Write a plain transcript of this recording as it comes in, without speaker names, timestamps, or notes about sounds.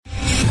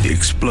The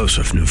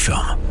explosive new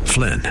film,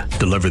 Flynn,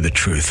 deliver the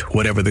truth,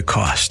 whatever the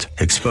cost.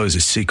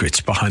 Exposes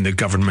secrets behind the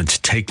government's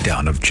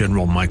takedown of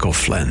General Michael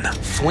Flynn.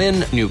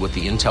 Flynn knew what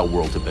the intel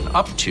world had been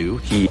up to.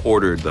 He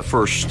ordered the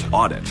first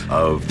audit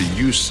of the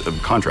use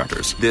of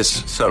contractors.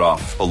 This set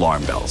off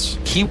alarm bells.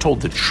 He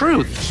told the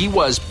truth. He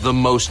was the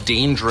most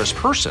dangerous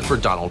person for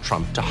Donald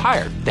Trump to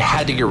hire. They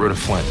had to get rid of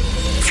Flynn.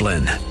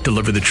 Flynn,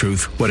 deliver the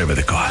truth, whatever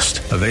the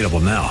cost. Available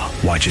now.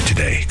 Watch it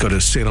today. Go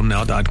to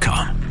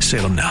salemnow.com.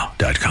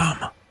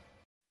 salemnow.com.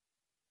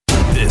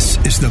 This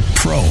is the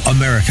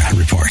Pro-America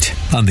Report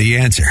on The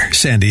Answer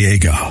San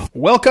Diego.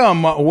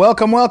 Welcome.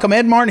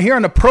 Ed Martin here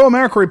on the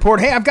Pro-America Report.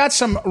 Hey, I've got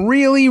some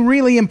really,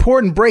 really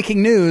important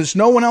breaking news.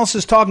 No one else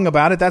is talking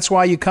about it. That's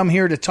why you come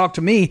here to talk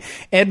to me.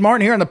 Ed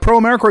Martin here on the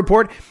Pro-America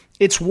Report.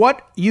 It's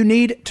what you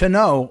need to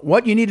know.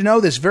 What you need to know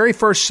this very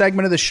first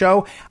segment of the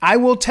show. I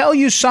will tell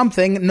you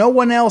something no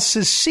one else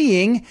is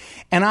seeing,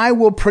 and I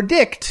will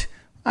predict.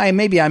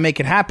 Maybe I make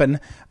it happen,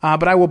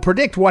 but I will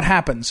predict what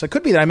happens. It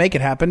could be that I make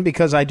it happen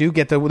because I do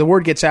get the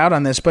word gets out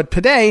on this. But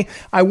today,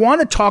 I want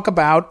to talk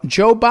about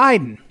Joe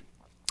Biden.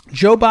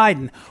 Joe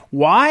Biden.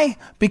 Why?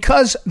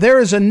 Because there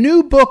is a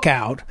new book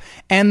out,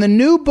 and the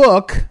new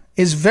book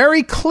is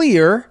very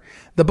clear.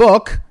 The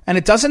book, and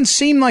it doesn't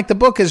seem like the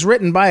book is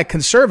written by a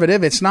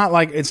conservative. It's not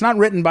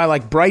written by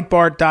like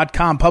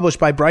Breitbart.com, published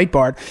by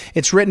Breitbart.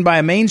 It's written by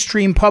a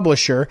mainstream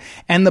publisher.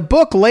 And the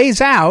book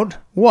lays out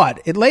what?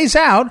 It lays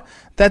out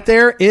that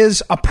there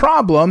is a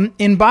problem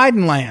in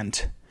Biden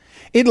land.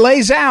 It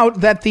lays out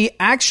that the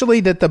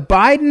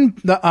Biden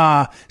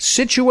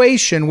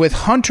situation with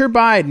Hunter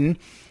Biden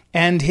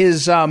and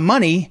his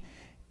money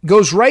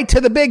goes right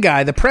to the big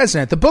guy, the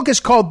president. The book is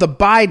called The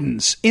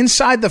Bidens,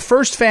 Inside the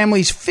First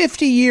Family's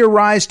 50-Year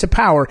Rise to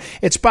Power.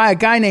 It's by a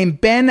guy named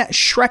Ben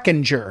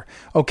Schreckinger,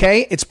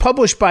 okay? It's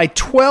published by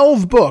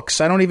 12 Books.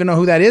 I don't even know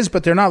who that is,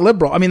 but they're not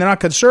liberal. I mean, they're not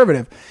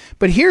conservative.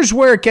 But here's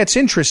where it gets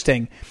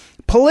interesting.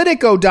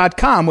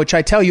 Politico.com, which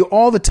I tell you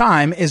all the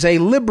time, is a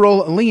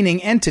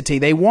liberal-leaning entity.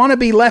 They want to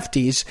be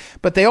lefties,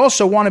 but they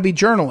also want to be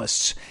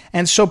journalists.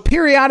 And so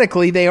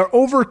periodically they are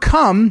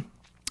overcome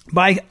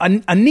by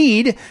a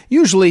need,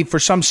 usually for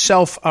some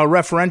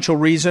self-referential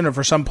reason or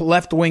for some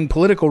left-wing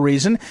political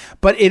reason,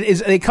 but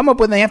they come up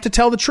with they have to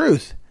tell the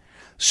truth.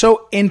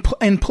 So in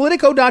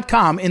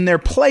Politico.com, in their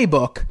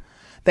playbook,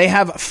 they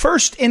have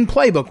First in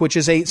Playbook, which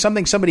is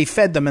something somebody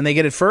fed them and they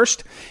get it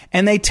first.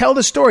 And they tell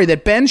the story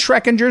that Ben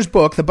Schreckinger's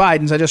book, The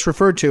Bidens, I just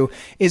referred to,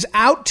 is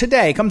out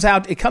today. It comes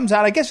out,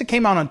 I guess it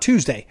came out on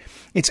Tuesday.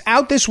 It's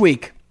out this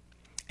week.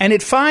 And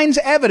it finds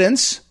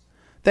evidence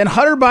that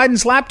Hunter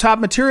Biden's laptop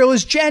material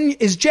is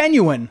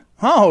genuine.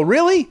 Oh,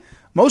 really?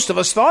 Most of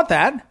us thought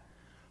that.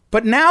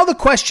 But now the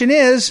question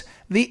is,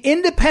 the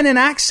independent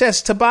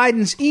access to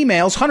Biden's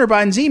emails, Hunter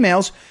Biden's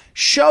emails,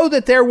 show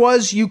that there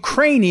was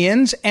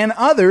Ukrainians and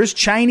others,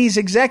 Chinese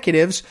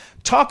executives,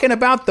 talking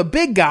about the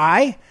big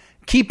guy,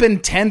 keeping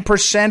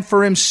 10%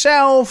 for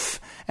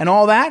himself and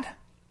all that.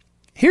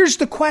 Here's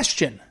the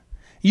question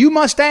you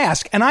must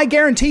ask, and I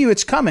guarantee you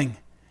it's coming.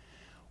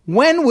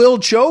 When will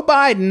Joe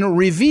Biden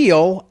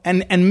reveal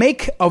and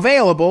make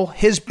available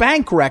his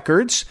bank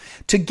records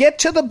to get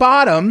to the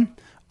bottom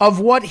of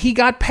what he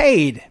got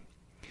paid?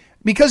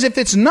 Because if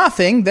it's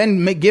nothing,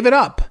 then give it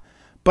up.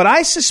 But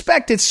I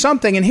suspect it's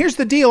something, and here's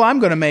the deal I'm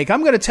going to make.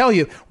 I'm going to tell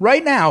you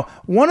right now,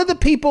 one of the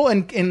people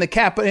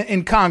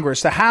in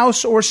Congress, the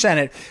House or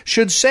Senate,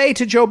 should say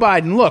to Joe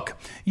Biden, look,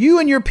 you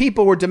and your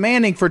people were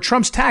demanding for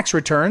Trump's tax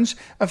returns.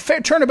 A fair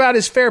turnabout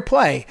is fair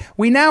play.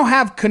 We now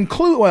have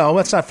well,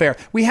 that's not fair.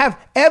 We have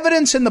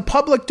evidence in the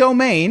public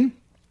domain.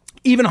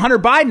 Even Hunter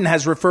Biden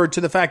has referred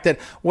to the fact that,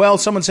 well,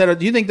 someone said,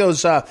 do you think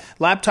those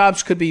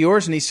laptops could be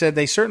yours? And he said,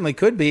 they certainly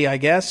could be, I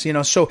guess.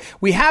 So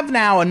we have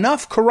now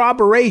enough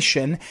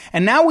corroboration,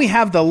 and now we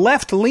have the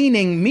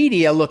left-leaning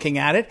media looking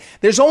at it.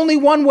 There's only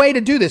one way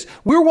to do this.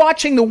 We're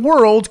watching the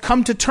world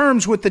come to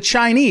terms with the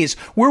Chinese.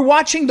 We're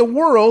watching the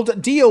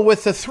world deal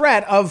with the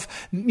threat of,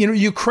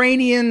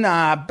 Ukrainian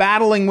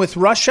battling with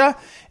Russia.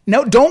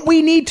 Now, don't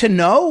we need to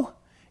know?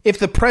 If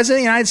the president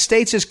of the United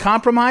States is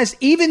compromised,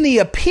 even the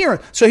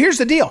appearance. So here's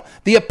the deal.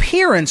 The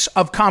appearance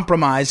of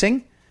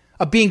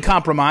being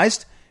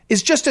compromised,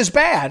 is just as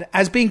bad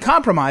as being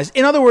compromised.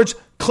 In other words,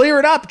 clear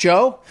it up,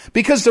 Joe,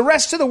 because the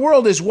rest of the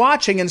world is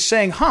watching and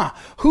saying,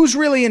 who's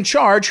really in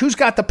charge? Who's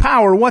got the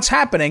power? What's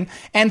happening?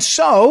 And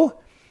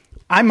so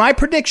my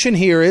prediction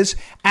here is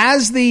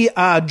as the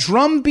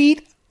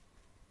drumbeat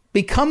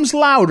becomes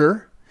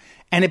louder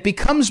and it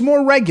becomes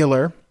more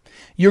regular,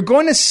 you're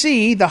going to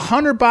see the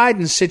Hunter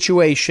Biden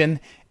situation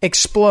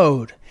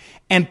explode.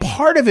 And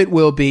part of it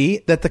will be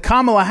that the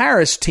Kamala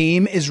Harris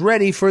team is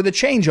ready for the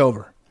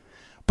changeover.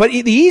 But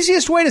the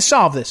easiest way to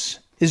solve this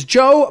is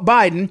Joe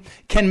Biden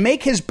can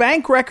make his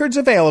bank records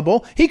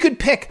available. He could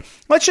pick,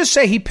 let's just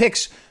say he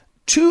picks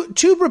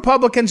two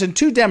Republicans and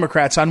 2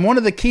 Democrats on one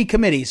of the key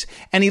committees,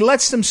 and he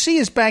lets them see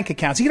his bank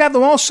accounts. He could have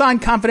them all sign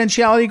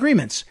confidentiality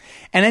agreements.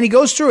 And then he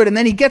goes through it, and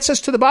then he gets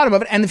us to the bottom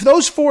of it. And if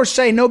those 4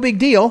 say no big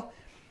deal,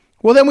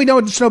 well, then we know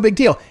it's no big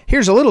deal.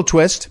 Here's a little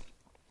twist.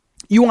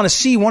 You want to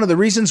see one of the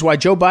reasons why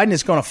Joe Biden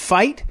is going to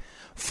fight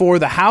for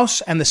the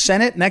House and the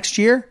Senate next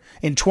year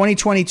in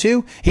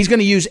 2022. He's going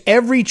to use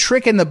every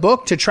trick in the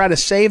book to try to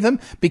save them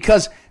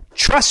because,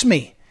 trust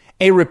me,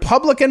 a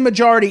Republican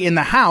majority in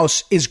the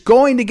House is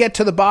going to get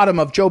to the bottom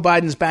of Joe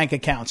Biden's bank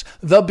accounts.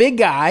 The big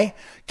guy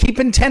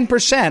keeping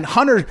 10%.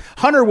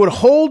 Hunter would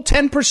hold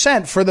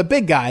 10% for the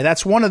big guy.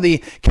 That's one of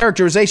the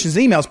characterizations of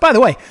the emails. By the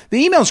way,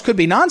 the emails could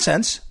be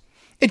nonsense.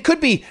 It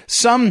could be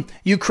some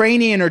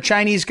Ukrainian or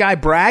Chinese guy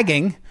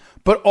bragging.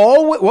 But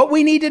what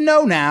we need to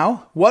know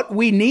now, what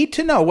we need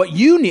to know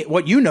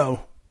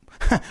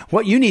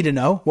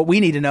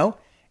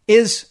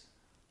is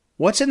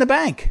what's in the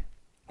bank.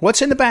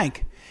 What's in the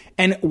bank?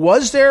 And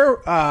was there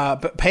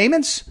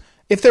payments?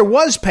 If there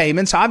was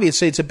payments,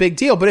 obviously it's a big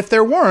deal. But if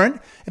there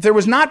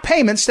was not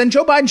payments, then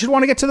Joe Biden should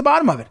want to get to the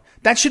bottom of it.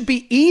 That should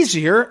be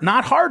easier,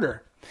 not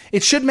harder.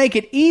 It should make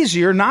it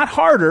easier, not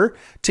harder,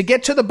 to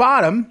get to the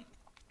bottom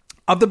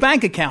of the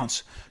bank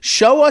accounts.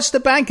 Show us the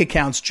bank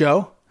accounts,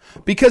 Joe.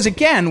 Because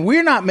again,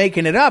 we're not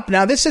making it up.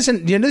 Now, this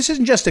isn't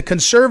just a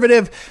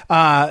conservative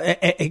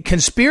a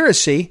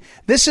conspiracy.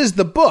 This is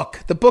the book.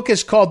 The book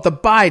is called The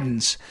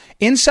Bidens: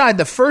 Inside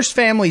the First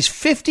Family's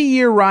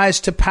 50-Year Rise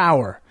to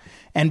Power.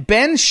 And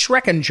Ben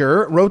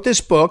Schreckinger wrote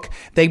this book.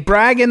 They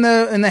brag in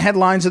the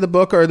headlines of the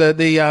book, or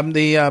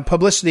the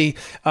publicity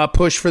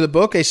push for the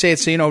book. They say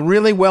it's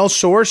really well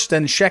sourced,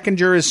 and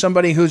Schreckinger is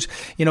somebody who's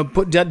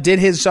did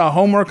his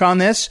homework on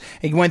this.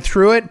 He went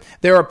through it.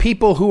 There are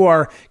people who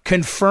are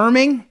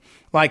confirming,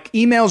 like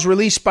emails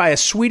released by a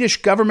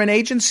Swedish government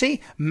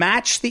agency,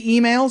 match the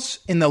emails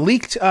in the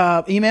leaked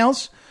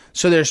emails.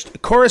 So there's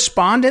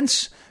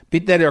correspondence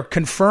that are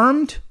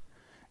confirmed.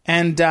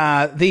 And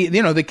of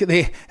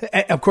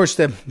course,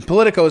 the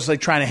Politico is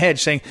like trying to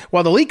hedge, saying,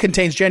 while the leak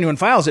contains genuine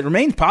files, it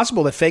remains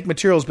possible that fake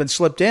material has been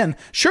slipped in.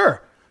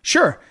 Sure.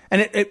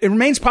 And it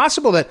remains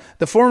possible that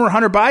the former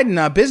Hunter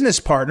Biden business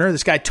partner,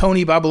 this guy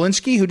Tony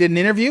Bobulinski, who did an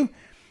interview,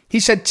 he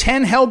said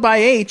 10 held by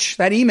H,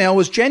 that email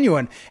was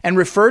genuine and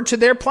referred to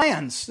their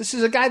plans. This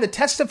is a guy that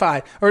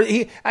testified, or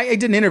I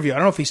did an interview. I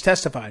don't know if he's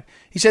testified.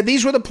 He said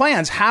these were the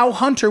plans, how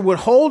Hunter would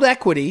hold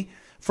equity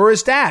for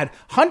his dad.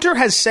 Hunter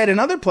has said in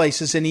other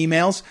places in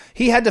emails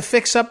he had to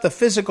fix up the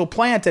physical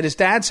plant at his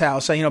dad's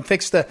house,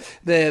 fix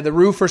the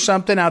roof or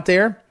something out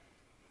there.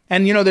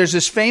 And, there's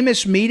this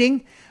famous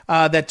meeting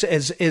that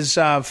is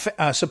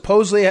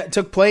supposedly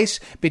took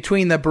place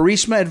between the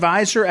Burisma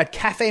advisor at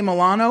Cafe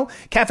Milano.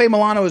 Cafe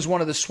Milano is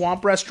one of the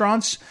swamp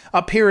restaurants.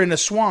 Up here in the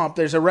swamp,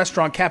 there's a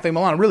restaurant, Cafe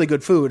Milano, really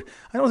good food.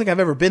 I don't think I've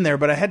ever been there,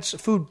 but I had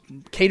food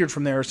catered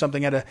from there or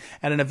something at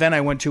an event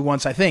I went to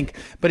once, I think.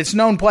 But it's a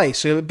known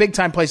place, a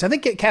big-time place. I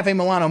think Cafe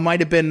Milano might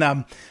have been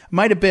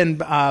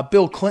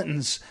Bill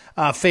Clinton's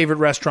favorite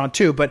restaurant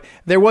too. But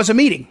there was a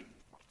meeting.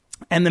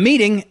 And the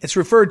meeting, it's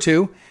referred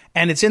to,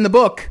 and it's in the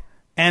book,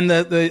 and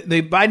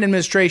the Biden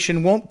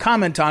administration won't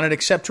comment on it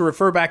except to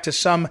refer back to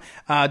some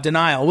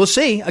denial. We'll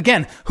see.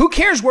 Again, who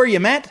cares where you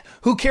met?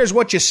 Who cares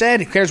what you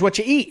said? Who cares what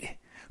you eat?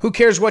 Who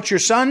cares what your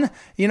son,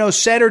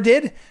 said or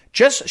did?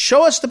 Just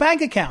show us the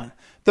bank account.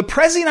 The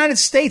President of the United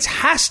States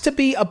has to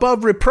be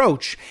above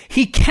reproach.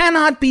 He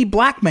cannot be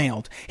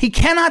blackmailed. He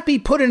cannot be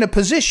put in a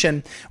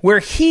position where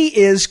he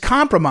is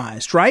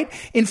compromised, right?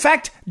 In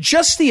fact,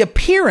 just the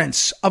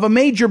appearance of a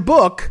major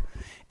book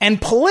and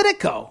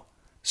Politico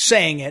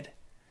saying it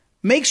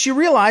makes you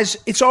realize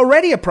it's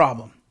already a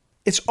problem.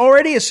 It's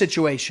already a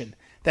situation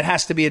that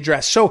has to be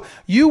addressed. So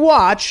you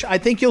watch, I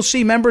think you'll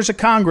see members of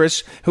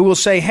Congress who will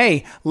say,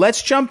 hey,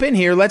 let's jump in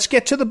here. Let's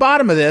get to the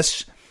bottom of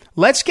this.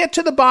 Let's get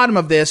to the bottom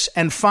of this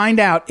and find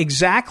out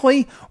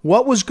exactly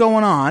what was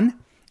going on.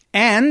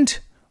 And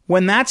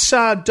when that's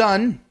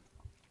done,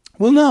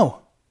 we'll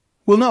know.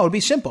 It'll be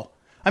simple.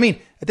 I mean,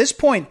 at this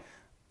point,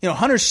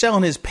 Hunter's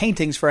selling his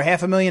paintings for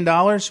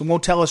 $500,000 and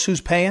won't tell us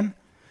who's paying.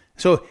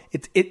 So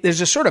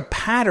there's a sort of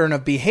pattern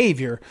of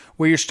behavior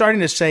where you're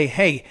starting to say,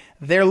 hey,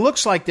 there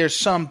looks like there's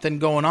something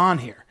going on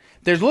here.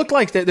 There looks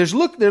like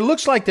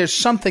there's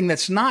something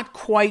that's not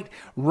quite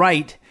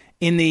right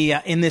in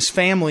this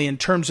family in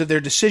terms of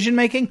their decision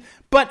making.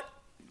 But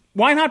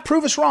why not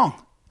prove us wrong?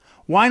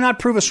 Why not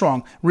prove us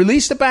wrong?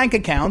 Release the bank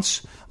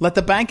accounts. Let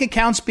the bank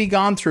accounts be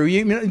gone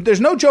through. There's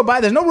no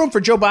room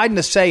for Joe Biden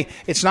to say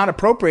it's not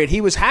appropriate.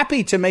 He was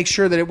happy to make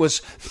sure that it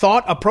was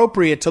thought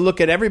appropriate to look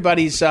at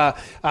everybody's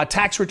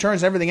tax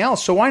returns and everything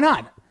else. So why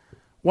not?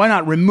 Why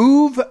not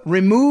remove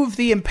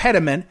the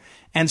impediment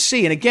and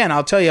see? And again,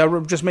 I'll tell you,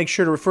 I'll just make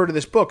sure to refer to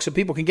this book so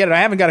people can get it. I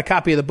haven't got a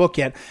copy of the book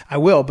yet. I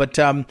will, but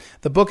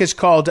the book is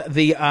called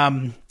The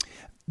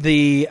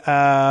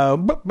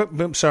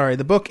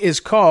book is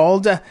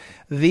called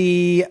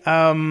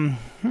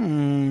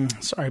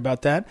sorry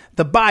about that.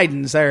 The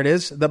Bidens, there it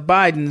is. The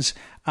Bidens,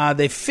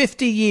 the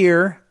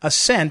 50-year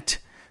ascent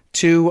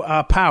to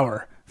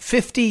power.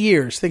 50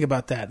 years. Think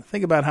about that.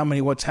 Think about how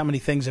many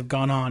things have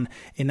gone on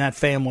in that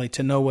family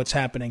to know what's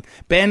happening.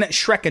 Ben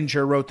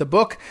Schreckinger wrote the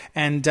book,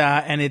 and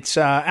it's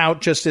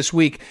out just this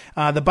week.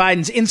 The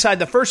Bidens Inside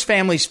the First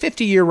Family's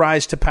 50-Year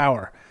Rise to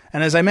Power.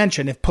 And as I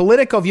mentioned, if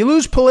you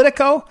lose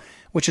Politico,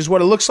 which is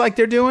what it looks like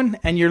they're doing,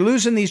 and you're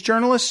losing these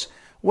journalists,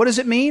 what does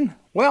it mean?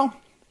 Well,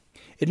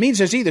 it means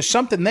there's either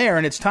something there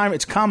and it's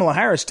Kamala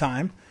Harris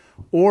time,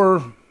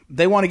 or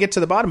they want to get to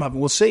the bottom of it.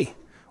 We'll see.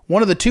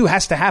 One of the two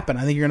has to happen.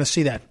 I think you're going to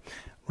see that.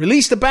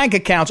 Release the bank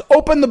accounts.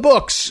 Open the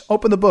books.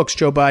 Open the books,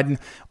 Joe Biden.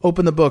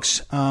 Open the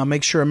books.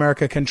 Make sure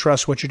America can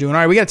trust what you're doing.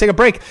 All right, we got to take a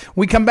break.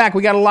 When we come back,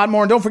 we got a lot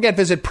more. And don't forget,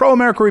 visit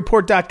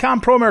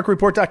ProAmericaReport.com,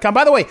 ProAmericaReport.com.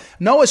 By the way,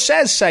 Noah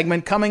Says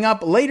segment coming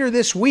up later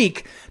this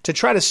week to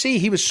try to see.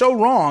 He was so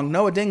wrong.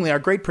 Noah Dingley, our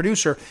great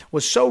producer,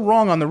 was so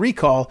wrong on the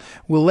recall.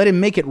 We'll let him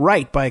make it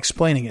right by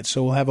explaining it.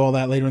 So we'll have all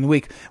that later in the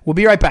week. We'll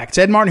be right back. It's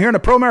Ed Martin here on the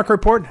Pro America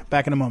Report.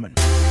 Back in a moment.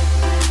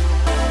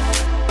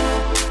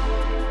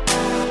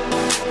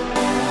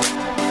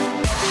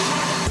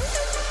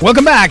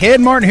 Welcome back.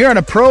 Ed Martin here on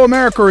a Pro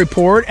America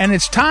Report, and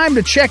it's time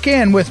to check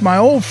in with my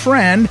old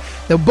friend.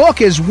 The book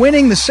is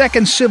Winning the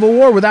Second Civil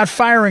War Without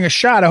Firing a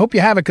Shot. I hope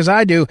you have it because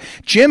I do.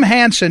 Jim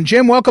Hansen.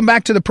 Jim, welcome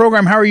back to the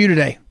program. How are you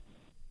today?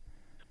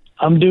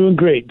 I'm doing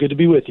great. Good to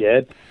be with you,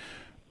 Ed.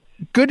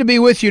 Good to be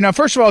with you. Now,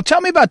 first of all,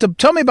 tell me about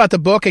the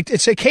book.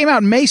 It came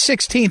out May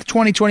 16th,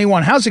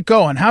 2021. How's it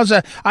going?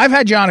 I've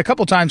had you on a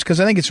couple times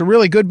because I think it's a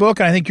really good book,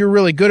 and I think you're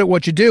really good at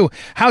what you do.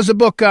 How's the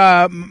book?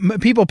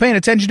 People paying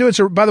attention to it?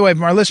 So, by the way,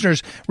 from our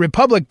listeners,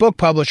 Republic Book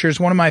Publishers,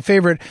 one of my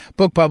favorite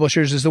book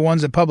publishers, is the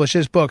ones that publish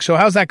this book. So,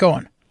 how's that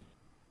going?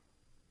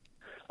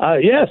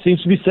 Yeah, it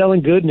seems to be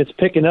selling good, and it's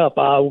picking up.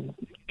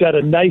 Got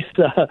a nice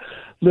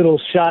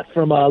little shot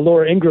from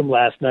Laura Ingraham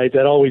last night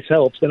that always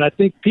helps. And I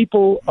think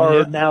people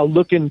are now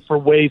looking for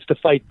ways to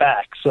fight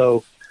back.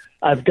 So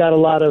I've got a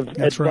lot of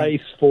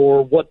advice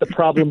for what the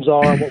problems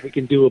are and what we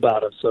can do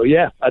about them. So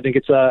yeah, I think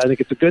it's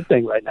a good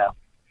thing right now.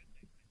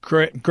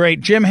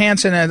 Great. Jim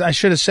Hansen, I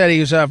should have said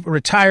he was a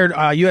retired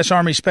U.S.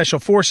 Army Special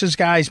Forces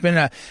guy. He's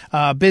been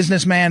a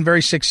businessman,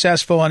 very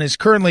successful, and is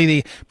currently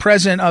the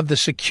president of the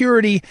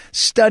Security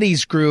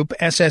Studies Group,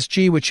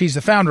 SSG, which he's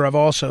the founder of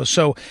also.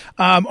 So,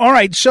 all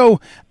right.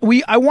 So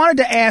I wanted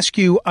to ask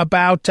you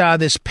about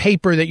this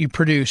paper that you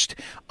produced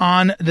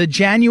on the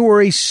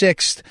January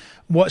 6th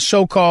what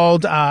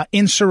so-called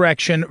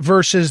insurrection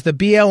versus the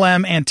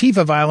BLM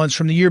Antifa violence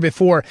from the year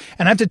before.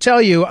 And I have to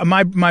tell you,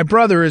 my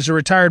brother is a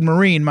retired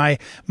Marine. My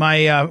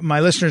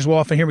listeners will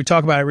often hear me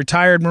talk about it.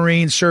 Retired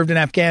Marine, served in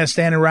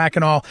Afghanistan, Iraq,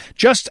 and all.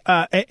 Just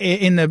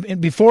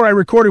before I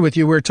recorded with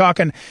you, we were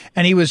talking,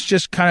 and he was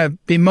just kind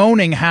of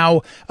bemoaning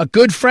how a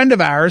good friend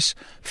of ours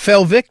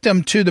fell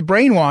victim to the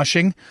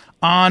brainwashing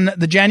on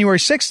the January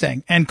 6th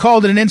thing and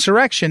called it an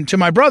insurrection to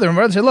my brother. And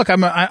my brother said, look,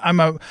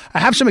 I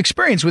have some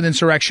experience with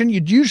insurrection.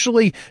 You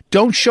usually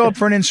don't show up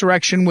for an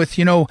insurrection with,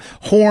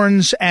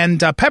 horns and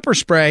pepper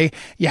spray.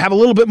 You have a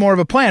little bit more of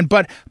a plan.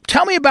 But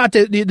tell me about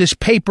this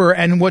paper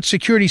and what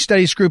Security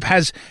Studies Group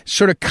has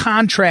sort of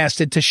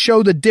contrasted to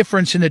show the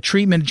difference in the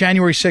treatment of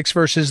January 6th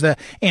versus the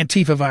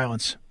Antifa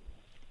violence.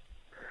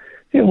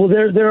 Yeah, well,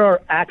 there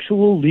are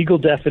actual legal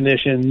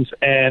definitions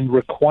and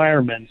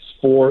requirements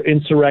for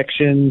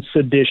insurrection,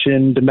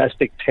 sedition,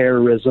 domestic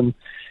terrorism,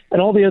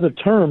 and all the other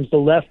terms the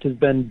left has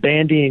been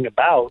bandying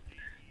about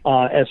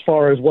as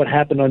far as what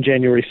happened on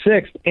January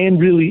 6th, and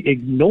really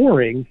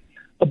ignoring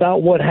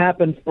about what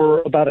happened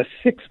for about a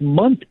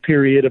 6-month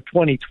period of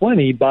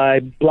 2020 by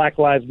Black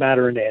Lives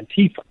Matter and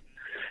Antifa.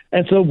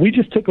 And so we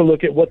just took a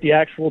look at what the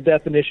actual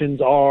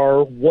definitions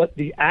are, what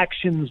the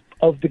actions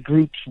of the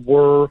groups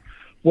were,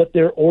 what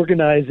their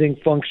organizing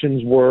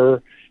functions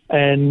were,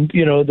 and,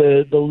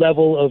 the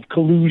level of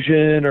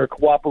collusion or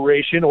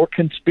cooperation or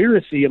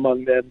conspiracy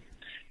among them.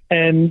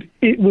 And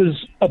it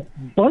was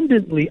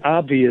abundantly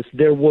obvious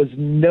there was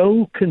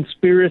no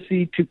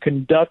conspiracy to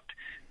conduct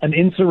an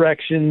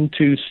insurrection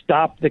to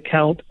stop the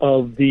count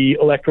of the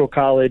Electoral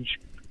College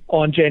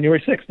on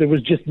January 6th. There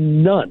was just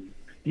none.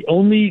 The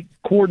only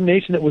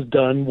coordination that was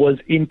done was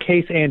in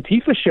case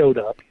Antifa showed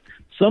up,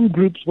 some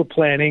groups were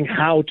planning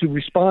how to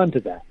respond to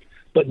that.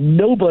 But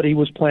nobody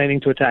was planning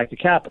to attack the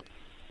Capitol.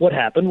 What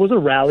happened was a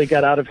rally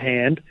got out of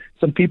hand,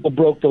 some people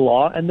broke the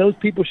law, and those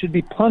people should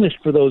be punished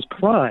for those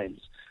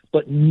crimes.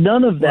 But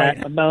none of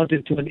that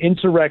amounted to an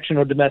insurrection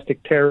or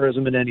domestic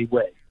terrorism in any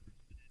way,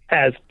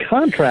 as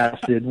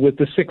contrasted with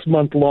the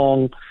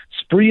 6-month-long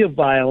spree of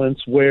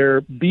violence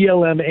where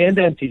BLM and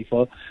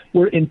Antifa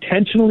were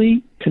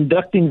intentionally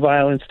conducting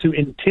violence to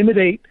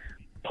intimidate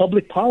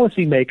public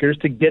policymakers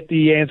to get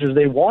the answers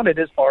they wanted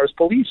as far as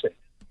policing.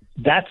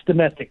 That's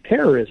domestic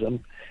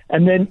terrorism.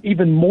 And then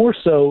even more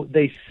so,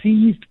 they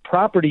seized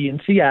property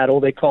in Seattle.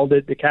 They called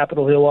it the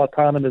Capitol Hill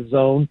Autonomous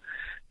Zone,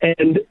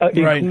 and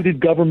included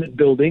government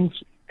buildings.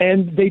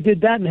 And they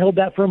did that and held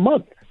that for a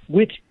month,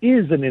 which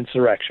is an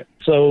insurrection.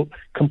 So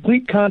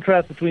complete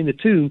contrast between the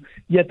two,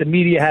 yet the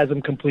media has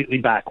them completely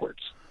backwards.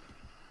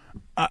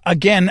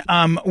 Again,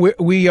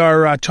 we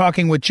are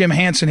talking with Jim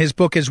Hansen. His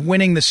book is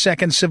Winning the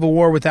Second Civil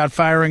War Without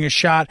Firing a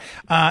Shot.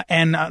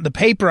 And the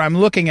paper, I'm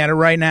looking at it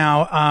right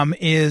now,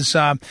 is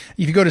if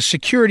you go to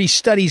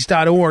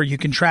securitystudies.org, you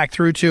can track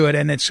through to it.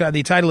 And it's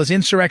the title is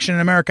Insurrection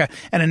in America,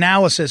 an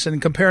Analysis,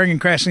 and comparing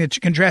and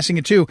contrasting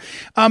it too.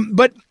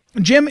 But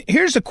Jim,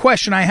 here's a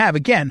question I have.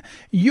 Again,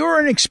 you're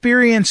an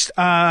experienced,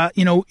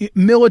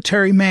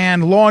 military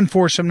man, law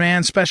enforcement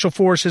man, special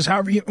forces,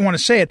 however you want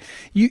to say it.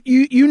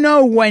 You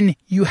know when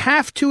you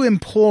have to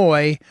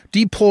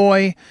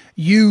deploy,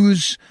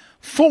 use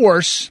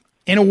force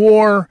in a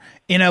war,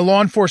 in a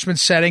law enforcement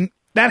setting,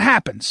 that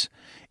happens.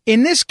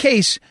 In this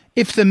case,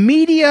 if the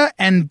media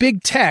and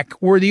big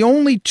tech were the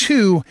only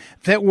two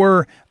that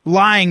were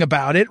lying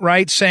about it,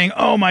 right? Saying,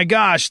 "Oh my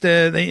gosh,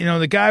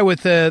 the guy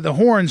with the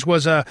horns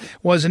was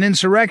an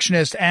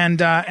insurrectionist,"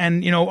 and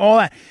all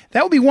that.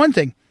 That would be one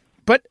thing.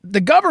 But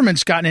the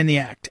government's gotten in the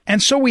act,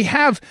 and so we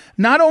have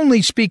not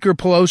only Speaker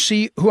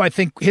Pelosi, who I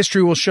think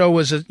history will show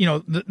was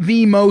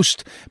the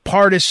most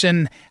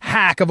partisan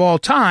hack of all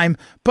time,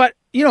 but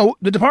the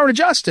Department of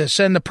Justice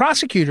and the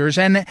prosecutors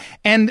and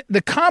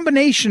the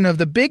combination of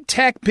the big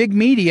tech, big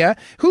media,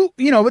 who,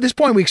 at this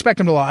point we expect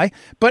them to lie,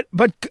 but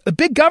the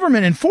big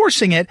government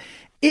enforcing it,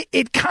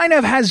 it kind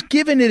of has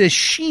given it a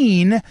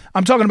sheen.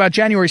 I'm talking about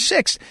January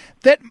 6th,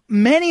 that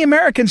many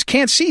Americans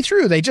can't see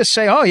through. They just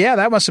say, "Oh yeah,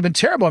 that must have been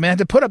terrible." I mean,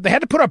 they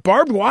had to put up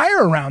barbed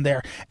wire around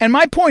there. And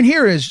my point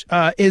here is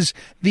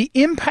the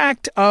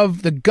impact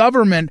of the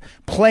government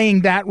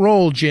playing that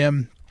role,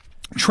 Jim,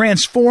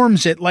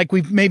 transforms it like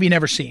we've maybe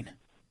never seen.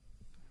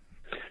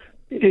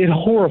 It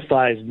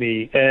horrifies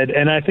me, Ed,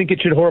 and I think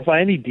it should horrify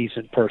any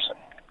decent person.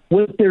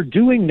 What they're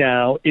doing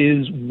now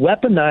is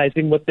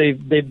weaponizing what they've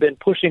been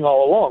pushing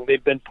all along.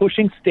 They've been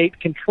pushing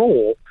state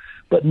control,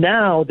 but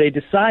now they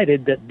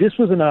decided that this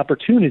was an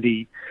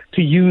opportunity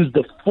to use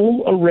the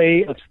full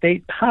array of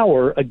state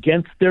power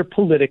against their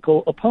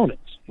political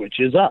opponents, which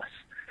is us.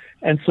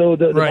 And so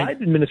the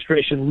Biden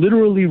administration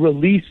literally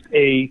released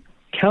a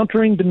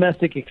countering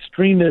domestic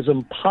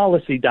extremism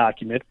policy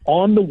document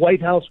on the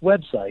White House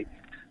website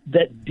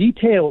that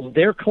details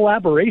their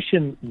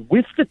collaboration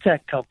with the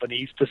tech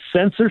companies to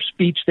censor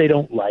speech they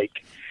don't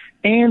like.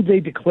 And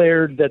they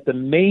declared that the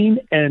main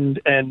and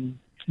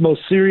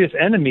most serious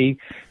enemy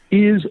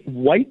is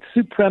white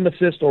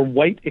supremacists or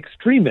white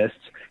extremists,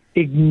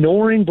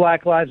 ignoring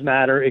Black Lives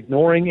Matter,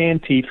 ignoring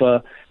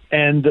Antifa,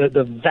 and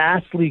the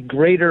vastly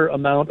greater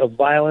amount of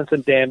violence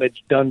and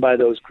damage done by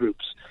those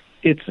groups.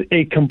 It's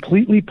a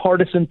completely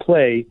partisan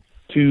play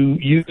to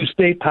use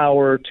state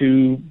power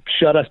to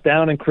shut us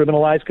down and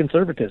criminalize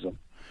conservatism.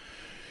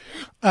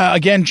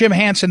 Again, Jim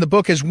Hansen, the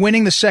book is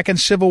Winning the Second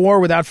Civil War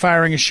Without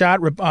Firing a Shot.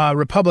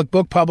 Republic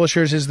Book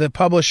Publishers is the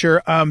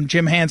publisher.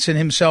 Jim Hansen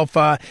himself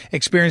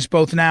experienced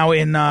both now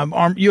in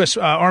U.S.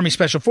 Army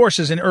Special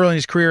Forces and early in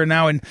his career, and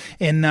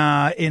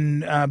now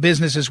in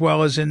business as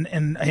well as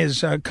in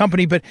his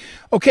company. But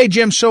okay,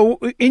 Jim, so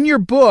in your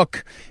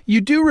book, you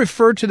do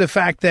refer to the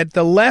fact that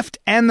the left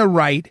and the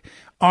right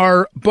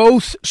are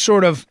both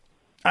sort of,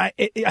 I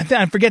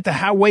forget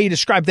the way you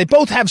describe it. They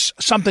both have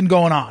something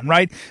going on,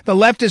 right? The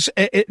left is,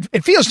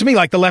 it feels to me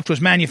like the left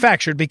was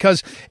manufactured,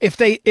 because if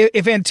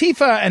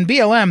Antifa and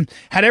BLM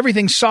had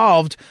everything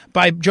solved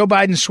by Joe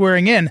Biden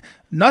swearing in,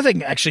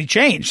 nothing actually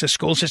changed. The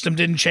school system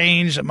didn't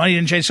change, the money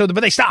didn't change, but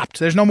they stopped.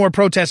 There's no more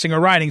protesting or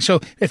rioting.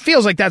 So it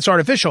feels like that's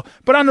artificial.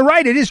 But on the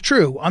right, it is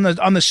true. On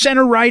the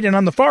center right and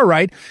on the far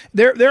right,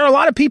 there are a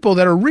lot of people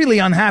that are really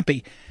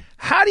unhappy.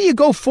 How do you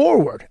go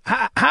forward?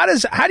 How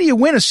do you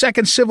win a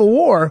second civil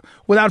war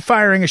without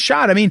firing a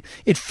shot? I mean,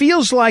 it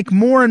feels like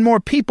more and more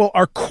people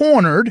are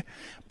cornered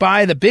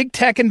by the big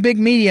tech and big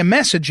media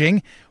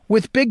messaging,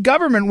 with big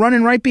government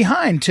running right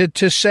behind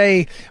to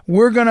say,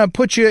 we're going to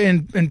put you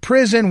in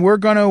prison, we're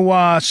going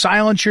to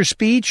silence your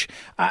speech,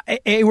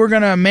 we're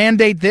going to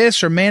mandate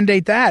this or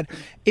mandate that.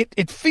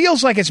 It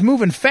feels like it's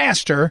moving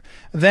faster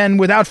than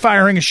without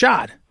firing a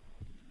shot.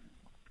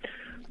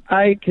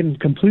 I can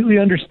completely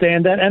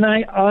understand that, and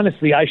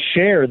I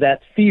share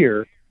that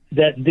fear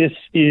that this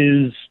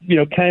is,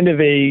 kind of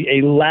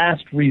a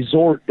last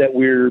resort that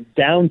we're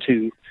down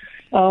to.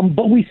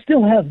 But we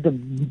still have the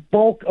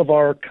bulk of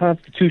our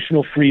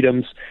constitutional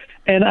freedoms,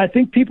 and I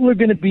think people are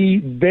going to be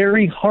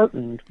very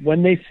heartened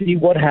when they see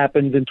what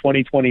happens in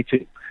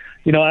 2022.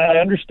 I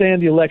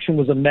understand the election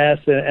was a mess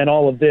and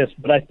all of this,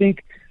 but I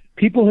think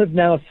people have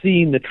now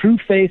seen the true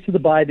face of the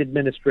Biden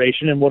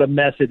administration and what a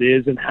mess it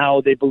is, and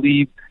how they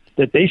believe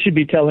that they should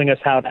be telling us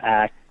how to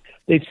act.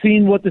 They've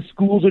seen what the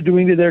schools are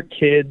doing to their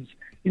kids.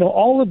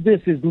 All of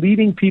this is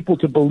leading people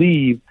to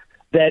believe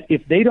that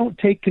if they don't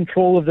take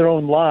control of their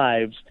own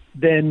lives,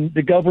 then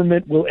the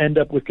government will end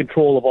up with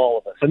control of all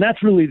of us. And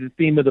that's really the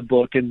theme of the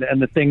book, and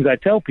the things I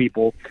tell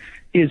people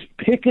is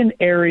pick an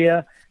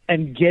area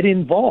and get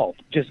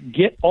involved. Just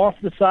get off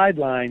the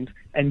sidelines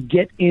and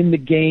get in the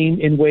game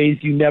in ways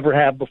you never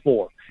have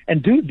before.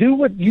 And do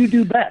what you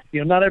do best.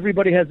 Not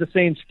everybody has the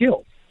same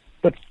skills.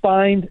 But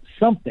find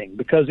something,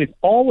 because if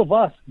all of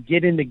us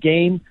get in the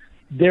game,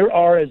 there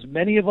are as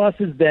many of us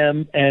as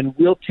them, and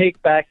we'll take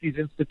back these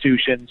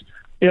institutions.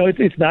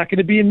 It's not going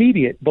to be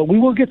immediate, but we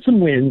will get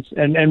some wins,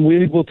 and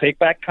we will take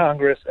back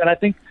Congress. And I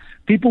think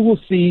people will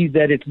see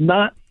that it's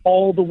not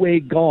all the way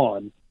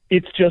gone.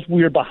 It's just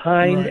we're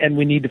behind, right, and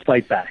we need to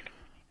fight back.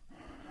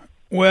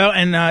 Well,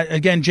 and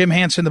again, Jim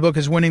Hansen, the book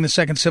is Winning the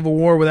Second Civil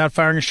War Without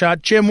Firing a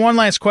Shot. Jim, one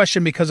last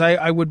question, because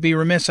I would be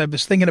remiss. I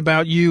was thinking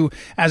about you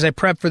as I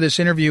prepped for this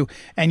interview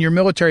and your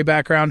military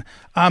background.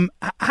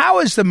 How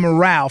is the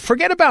morale?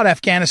 Forget about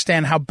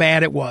Afghanistan, how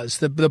bad it was.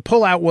 The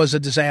pullout was a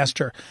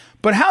disaster.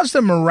 But how's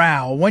the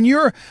morale when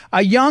you're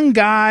a young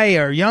guy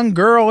or young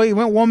girl,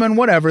 even woman,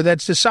 whatever, that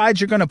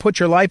decides you're going to put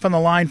your life on the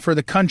line for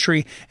the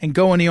country and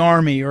go in the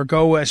Army or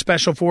go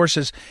Special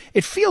Forces?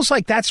 It feels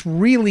like that's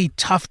really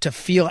tough to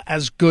feel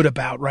as good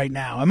about right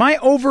now. Am I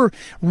over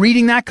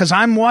reading that because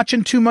I'm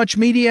watching too much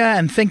media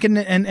and thinking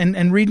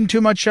and reading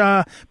too much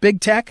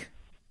big tech?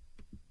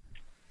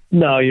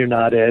 No, you're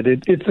not, Ed.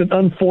 It's an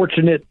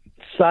unfortunate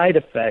side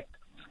effect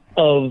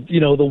of,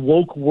 the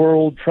woke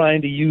world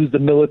trying to use the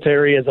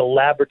military as a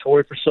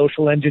laboratory for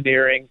social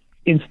engineering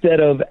instead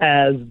of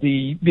as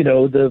the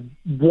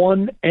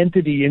one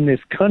entity in this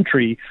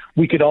country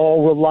we could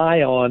all rely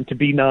on to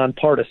be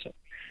nonpartisan.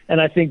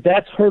 And I think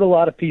that's hurt a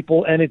lot of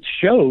people, and it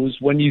shows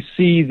when you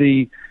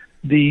see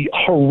the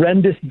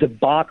horrendous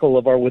debacle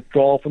of our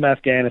withdrawal from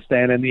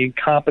Afghanistan and the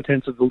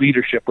incompetence of the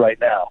leadership right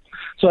now.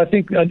 So I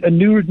think a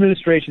new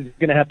administration is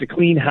going to have to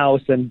clean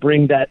house and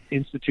bring that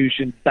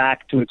institution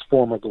back to its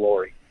former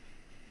glory.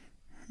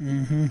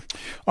 Mm-hmm.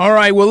 All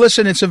right. Well,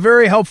 listen, it's a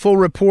very helpful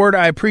report.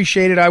 I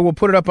appreciate it. I will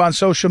put it up on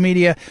social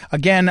media.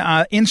 Again,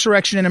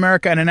 Insurrection in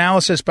America, an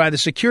analysis by the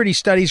Security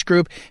Studies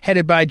Group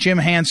headed by Jim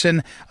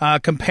Hansen,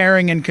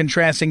 comparing and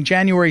contrasting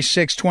January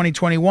 6,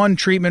 2021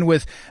 treatment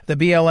with the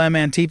BLM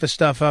Antifa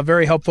stuff.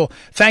 Very helpful.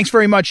 Thanks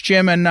very much,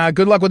 Jim, and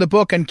good luck with the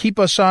book, and keep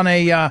us on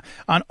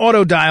on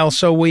auto dial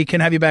so we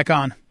can have you back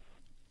on.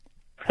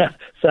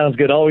 Sounds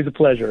good. Always a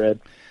pleasure, Ed.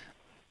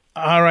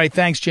 All right.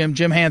 Thanks, Jim.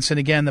 Jim Hansen,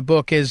 again, the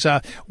book is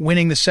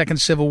Winning the Second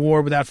Civil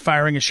War Without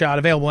Firing a Shot,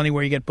 available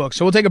anywhere you get books.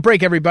 So we'll take a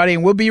break, everybody,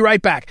 and we'll be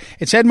right back.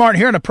 It's Ed Martin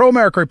here on the Pro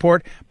America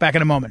Report. Back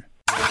in a moment.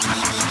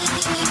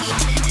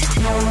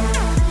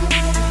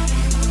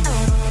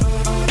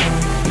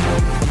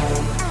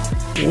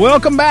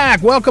 Welcome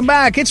back. Welcome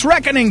back. It's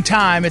reckoning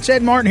time. It's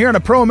Ed Martin here on a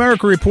Pro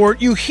America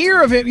Report. You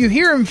hear of him. You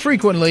hear him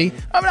frequently.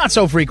 Not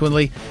so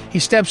frequently. He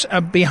steps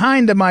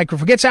behind the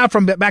microphone, gets out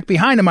from back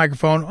behind the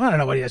microphone. I don't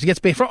know what he does. He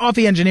gets off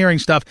the engineering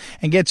stuff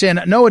and gets in.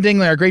 Noah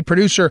Dingley, our great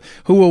producer,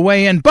 who will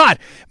weigh in. But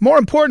more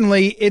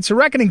importantly, it's a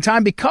reckoning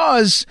time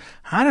because,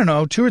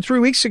 2 or 3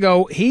 weeks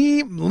ago,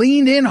 he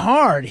leaned in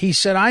hard. He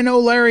said, I know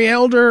Larry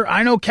Elder.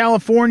 I know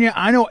California.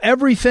 I know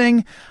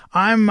everything.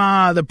 I'm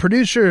the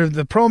producer of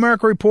the Pro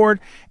America Report,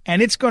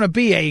 and it's going to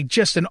be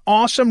just an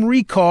awesome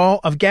recall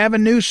of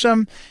Gavin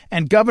Newsom,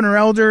 and Governor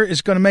Elder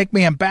is going to make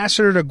me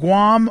ambassador to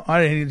Guam.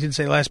 I didn't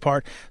say the last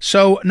part.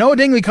 So Noah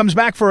Dingley comes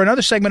back for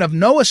another segment of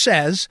Noah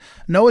Says.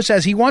 Noah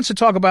Says he wants to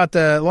talk about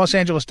the Los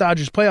Angeles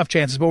Dodgers playoff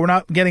chances, but we're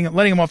not letting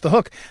him off the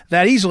hook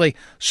that easily.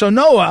 So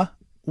Noah,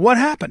 what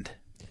happened?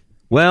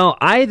 Well,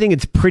 I think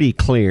it's pretty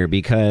clear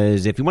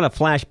because if you want to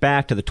flash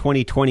back to the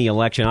 2020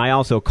 election, I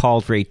also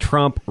called for a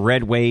Trump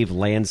red wave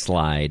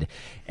landslide.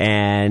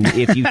 And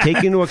if you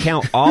take into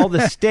account all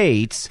the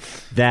states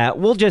that,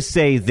 we'll just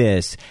say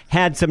this,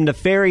 had some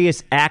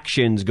nefarious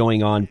actions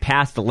going on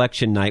past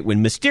election night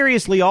when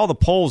mysteriously all the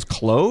polls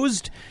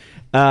closed,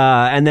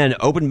 and then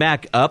opened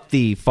back up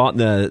the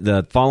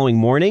following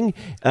morning,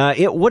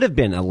 it would have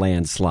been a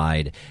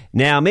landslide.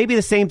 Now, maybe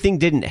the same thing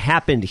didn't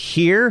happen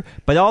here,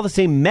 but all the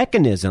same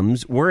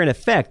mechanisms were in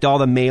effect. All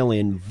the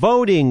mail-in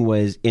voting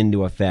was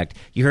into effect.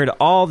 You heard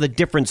all the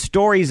different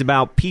stories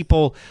about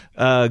people,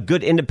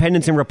 good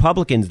independents and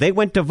Republicans. They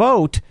went to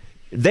vote.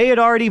 They had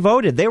already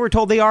voted. They were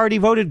told they already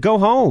voted, go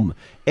home.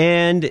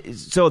 And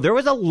so there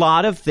was a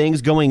lot of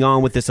things going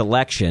on with this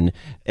election.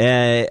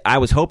 I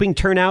was hoping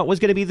turnout was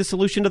going to be the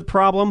solution to the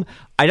problem.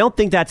 I don't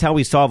think that's how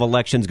we solve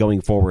elections going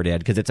forward, Ed,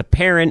 because it's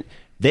apparent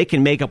they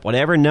can make up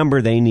whatever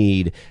number they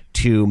need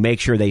to make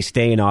sure they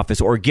stay in office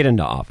or get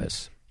into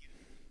office.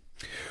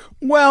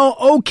 Well,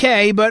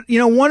 okay, but,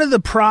 one of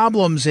the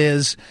problems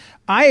is,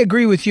 I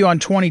agree with you on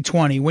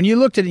 2020. When you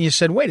looked at it and you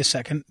said, wait a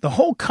second, the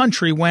whole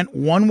country went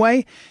one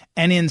way,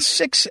 and in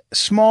 6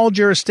 small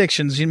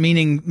jurisdictions,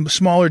 meaning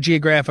smaller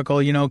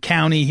geographical,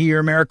 county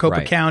here, Maricopa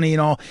right. County and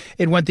all,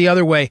 it went the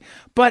other way.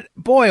 But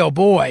boy, oh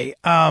boy,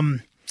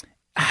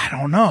 I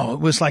don't know. It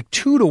was like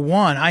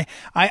 2-1.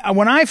 I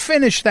when I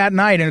finished that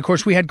night, and of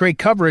course we had great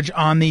coverage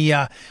on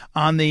the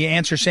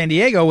Answer San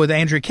Diego with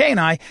Andrew Kay and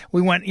I.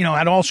 We went,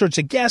 had all sorts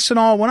of guests and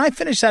all. When I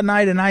finished that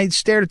night and I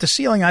stared at the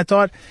ceiling, I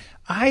thought,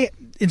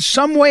 in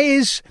some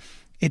ways,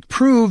 it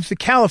proved that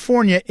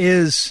California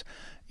is,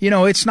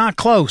 it's not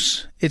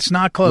close. It's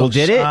not close. Well,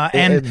 did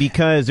it?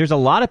 Because there's a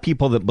lot of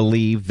people that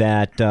believe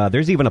that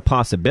there's even a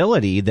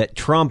possibility that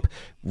Trump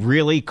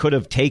really could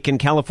have taken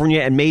California,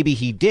 and maybe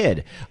he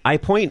did. I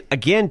point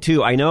again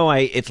to,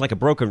 it's like a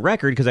broken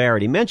record because I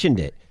already mentioned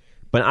it,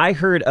 but I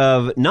heard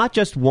of not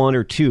just 1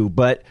 or 2,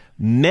 but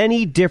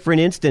many different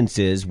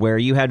instances where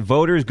you had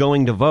voters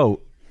going to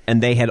vote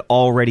and they had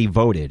already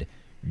voted.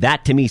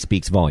 That, to me,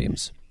 speaks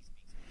volumes.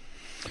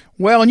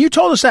 Well, and you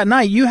told us that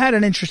night you had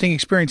an interesting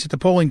experience at the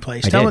polling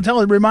place.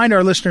 Remind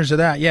our listeners of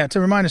that. Yeah, to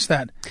remind us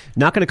that.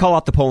 Not going to call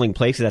out the polling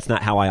place. That's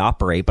not how I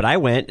operate. But I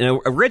went, and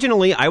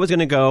originally I was going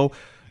to go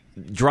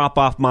drop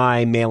off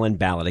my mail-in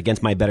ballot.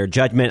 Against my better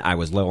judgment, I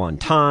was low on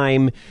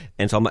time,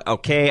 and so I'm like,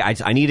 okay,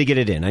 I need to get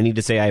it in. I need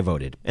to say I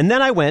voted. And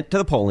then I went to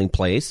the polling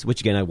place,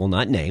 which again I will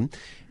not name,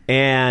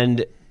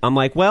 and I'm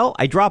like, well,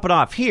 I drop it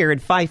off here,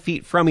 and 5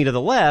 feet from me to the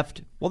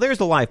left, well, there's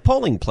the live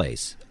polling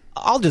place.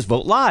 I'll just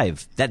vote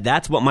live.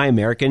 That's what my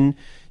American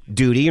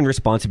duty and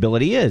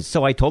responsibility is.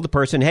 So I told the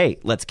person, hey,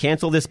 let's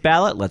cancel this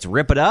ballot, let's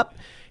rip it up,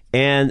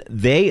 and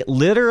they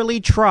literally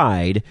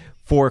tried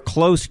for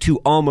close to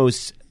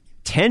almost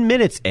 10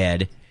 minutes,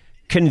 Ed,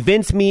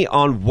 convince me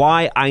on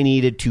why I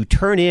needed to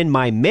turn in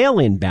my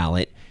mail-in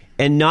ballot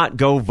and not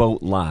go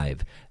vote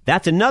live.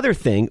 That's another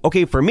thing.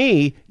 Okay, for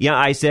me,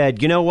 I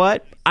said, you know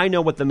what? I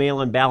know what the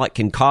mail-in ballot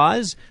can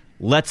cause.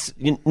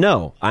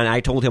 No. And I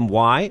told him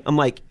why. I'm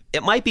like,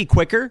 it might be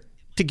quicker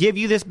to give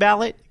you this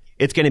ballot.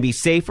 It's going to be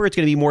safer. It's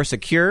going to be more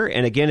secure.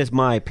 And again, it's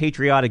my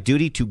patriotic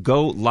duty to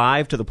go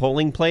live to the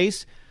polling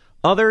place.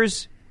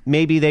 Others,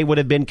 maybe they would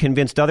have been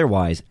convinced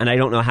otherwise, and I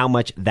don't know how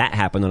much that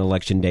happened on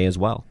Election Day as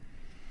well.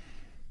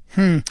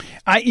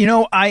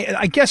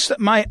 I guess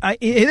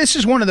this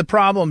is one of the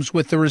problems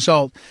with the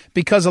result,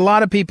 because a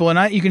lot of people,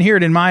 and you can hear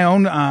it in my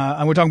own.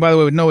 We're talking, by the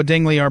way, with Noah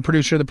Dingley, our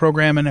producer of the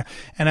program, and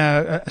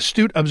a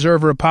astute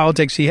observer of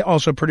politics. He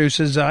also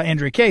produces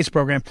Andrea Kaye's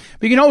program.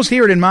 But you can always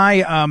hear it in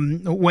my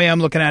way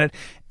I'm looking at it.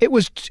 It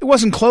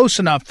wasn't close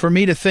enough for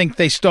me to think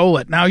they stole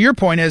it. Now, your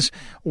point is,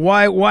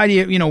 why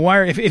do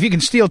if you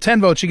can steal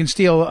 10 votes, you can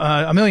steal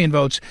a million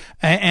votes.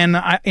 And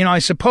I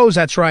suppose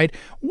that's right.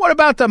 What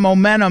about the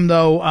momentum,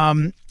 though?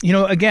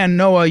 Again,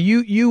 Noah,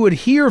 you would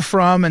hear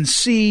from and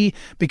see,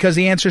 because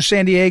the Answer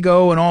San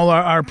Diego and all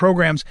our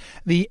programs,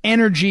 the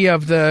energy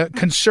of the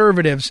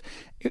conservatives.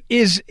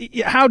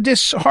 How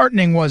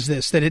disheartening was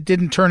this that it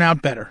didn't turn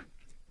out better?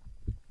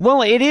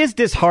 Well, it is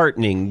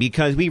disheartening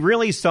because we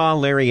really saw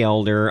Larry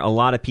Elder, a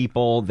lot of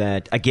people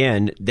that,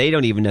 again, they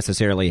don't even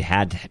necessarily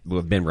had to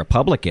have been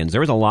Republicans.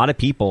 There was a lot of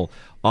people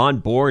on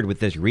board with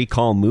this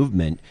recall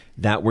movement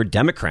that were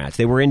Democrats.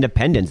 They were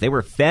independents. They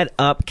were fed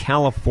up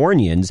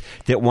Californians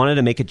that wanted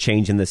to make a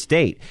change in the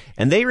state.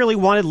 And they really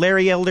wanted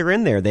Larry Elder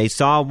in there. They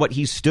saw what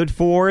he stood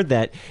for,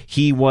 that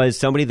he was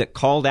somebody that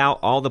called out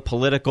all the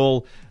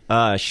political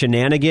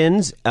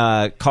shenanigans.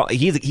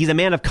 He's a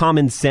man of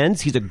common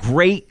sense. He's a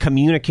great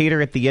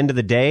communicator at the end of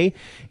the day.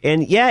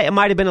 And yeah, it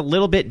might have been a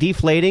little bit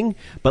deflating,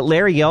 but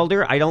Larry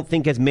Elder, I don't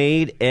think, has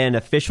made an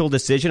official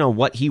decision on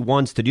what he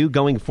wants to do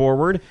going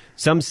forward.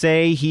 Some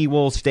say he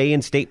will stay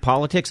in state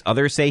politics.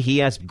 Others say he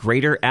has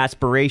greater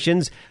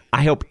aspirations.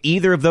 I hope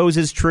either of those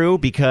is true,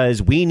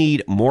 because we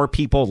need more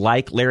people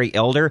like Larry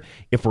Elder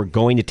if we're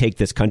going to take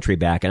this country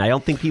back. And I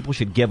don't think people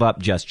should give up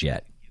just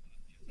yet.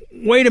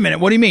 Wait a minute.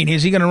 What do you mean?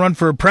 Is he going to run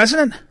for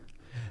president?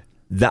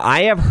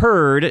 I have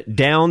heard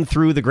down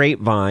through the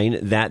grapevine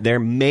that there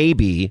may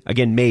be,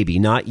 again, maybe,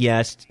 not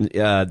yes,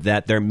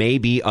 that there may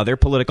be other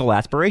political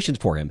aspirations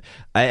for him.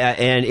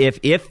 And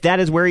if that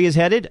is where he is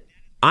headed,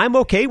 I'm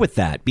okay with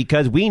that,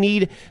 because we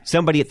need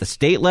somebody at the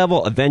state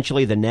level,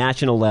 eventually the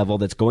national level,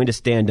 that's going to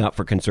stand up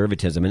for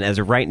conservatism. And as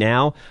of right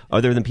now,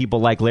 other than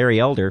people like Larry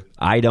Elder,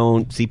 I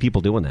don't see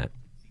people doing that.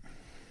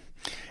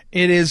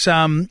 It is,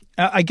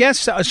 I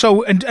guess,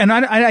 so, and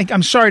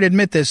I'm sorry to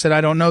admit this, that I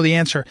don't know the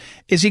answer.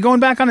 Is he going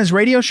back on his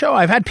radio show?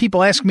 I've had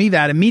people ask me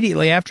that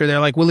immediately after. They're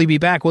like, will he be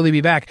back? Will he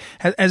be back?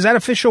 Has that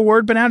official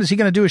word been out? Is he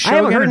going to do a show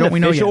again? I haven't heard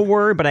an official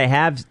word, but I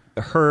have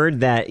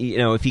heard that,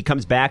 if he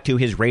comes back to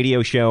his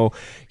radio show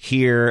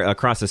here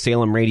across the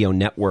Salem radio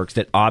networks,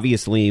 that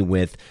obviously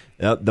with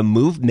the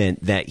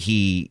movement that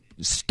he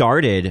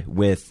started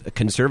with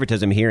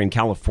conservatism here in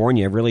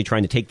California, really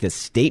trying to take this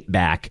state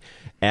back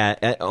in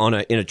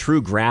a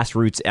true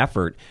grassroots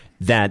effort,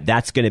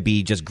 that's going to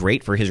be just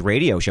great for his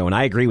radio show. And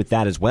I agree with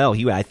that as well.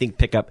 He, I think,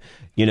 pick up,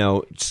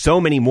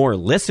 so many more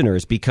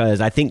listeners, because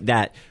I think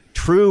that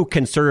true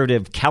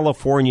conservative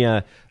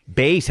California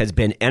base has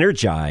been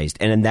energized,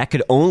 and that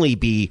could only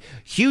be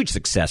huge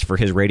success for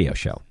his radio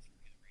show.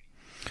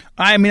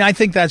 I mean, I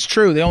think that's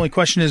true. The only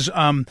question is,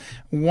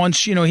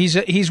 once,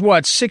 he's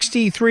what,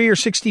 63 or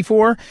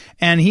 64?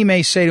 And he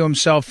may say to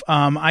himself,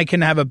 I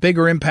can have a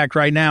bigger impact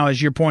right now,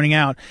 as you're pointing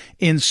out,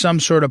 in some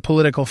sort of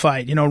political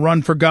fight.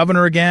 Run for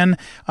governor again,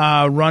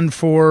 run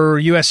for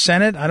U.S.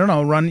 Senate. I don't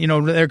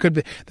know,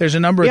 there's a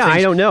number of things. Yeah,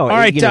 I don't know. All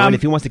right, and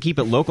if he wants to keep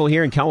it local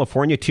here in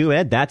California too,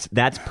 Ed, that's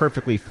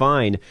perfectly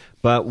fine.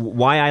 But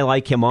why I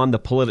like him on the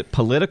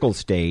political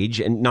stage,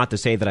 and not to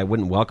say that I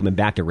wouldn't welcome him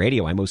back to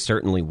radio, I most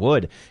certainly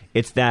would.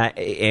 It's that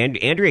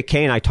Andrea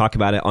Kaye and I talk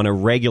about it on a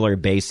regular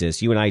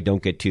basis. You and I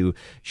don't get to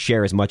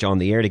share as much on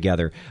the air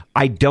together.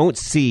 I don't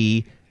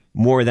see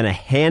more than a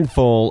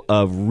handful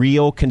of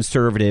real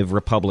conservative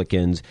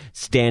Republicans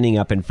standing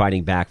up and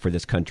fighting back for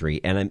this country.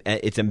 And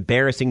it's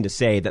embarrassing to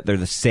say that they're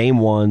the same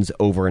ones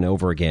over and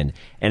over again.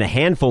 And a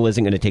handful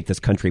isn't going to take this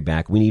country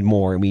back. We need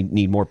more, and we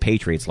need more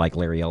patriots like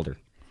Larry Elder.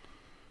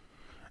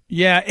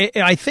 Yeah,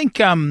 I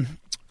think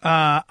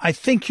I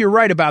think you're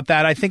right about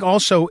that. I think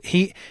also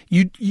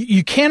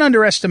you can't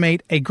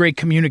underestimate a great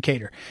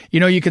communicator.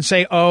 You could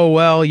say, oh,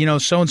 well,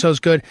 so-and-so's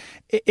good.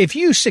 If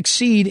you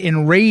succeed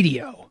in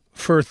radio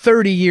for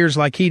 30 years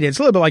like he did, it's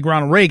a little bit like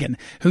Ronald Reagan,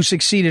 who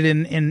succeeded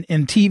in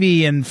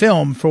TV and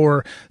film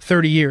for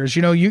 30 years.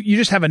 You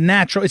just have a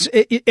natural,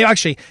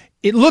 actually,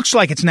 it looks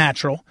like it's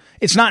natural.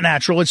 It's not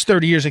natural. It's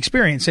 30 years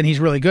experience, and he's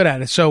really good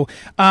at it. So,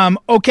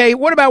 okay.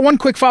 What about one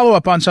quick follow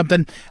up on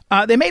something?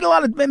 They made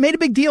a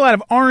big deal out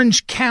of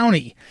Orange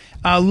County,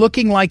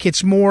 looking like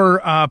it's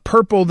more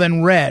purple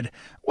than red.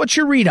 What's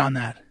your read on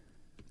that?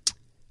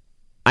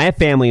 I have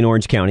family in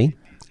Orange County.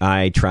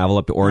 I travel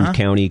up to Orange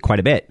County quite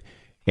a bit.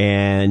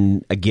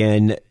 And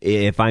again,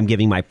 if I'm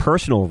giving my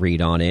personal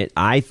read on it,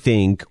 I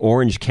think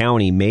Orange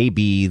County may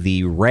be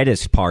the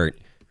reddest part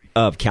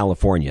of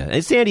California.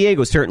 And San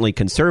Diego is certainly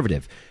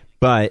conservative,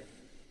 but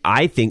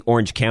I think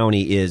Orange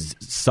County is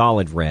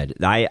solid red.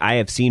 I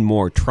have seen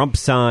more Trump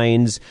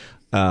signs,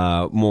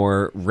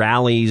 more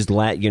rallies,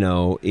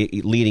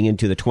 leading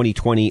into the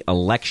 2020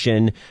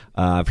 election,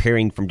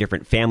 hearing from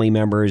different family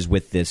members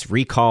with this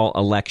recall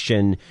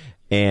election.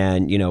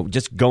 And,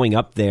 just going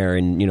up there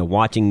and,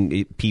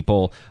 watching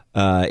people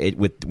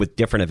with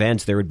different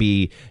events, there would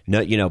be,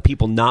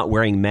 people not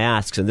wearing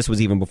masks. And this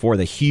was even before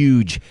the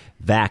huge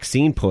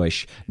vaccine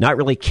push, not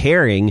really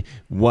caring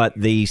what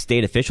the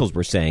state officials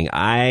were saying.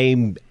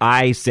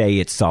 I say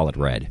it's solid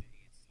red.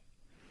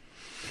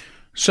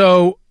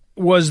 So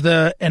was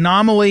the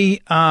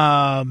anomaly,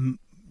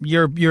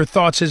 your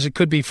thoughts is it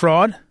could be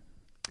fraud?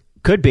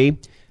 Could be.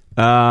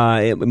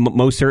 It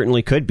most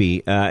certainly could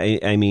be.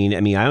 I mean,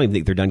 I don't even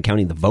think they're done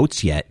counting the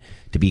votes yet.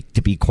 To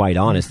be quite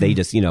honest, they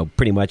just,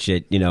 pretty much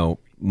at,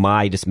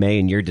 my dismay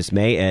and your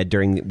dismay, Ed,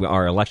 during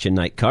our election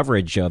night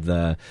coverage of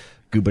the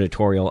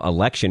gubernatorial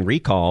election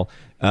recall,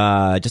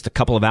 just a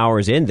couple of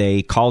hours in,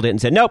 they called it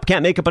and said, nope,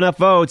 can't make up enough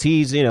votes.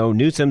 He's,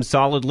 Newsom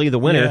solidly the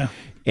winner.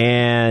 Yeah.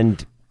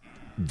 And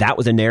that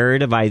was a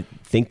narrative I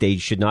think they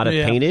should not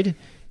have painted.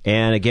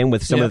 And again,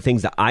 with some of the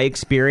things that I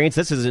experienced,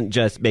 this isn't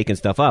just making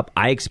stuff up.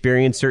 I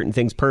experienced certain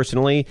things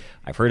personally.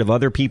 I've heard of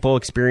other people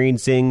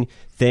experiencing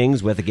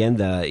things with, again,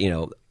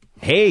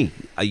 hey,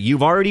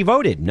 you've already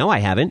voted. No, I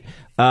haven't.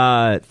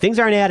 Things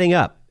aren't adding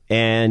up.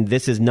 And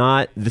this is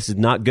not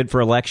good for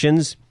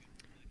elections.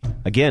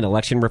 Again,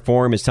 election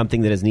reform is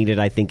something that is needed,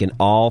 I think, in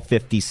all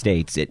 50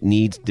 states.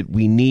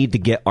 We need to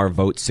get our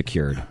votes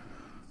secured.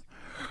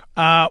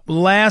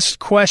 Last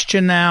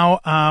question now.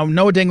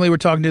 Noah Dingley, we're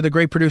talking to, the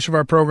great producer of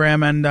our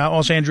program, and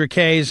also Andrew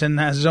Kays, and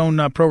has his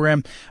own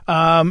program.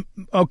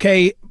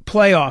 Okay,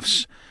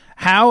 playoffs.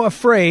 How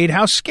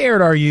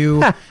scared are you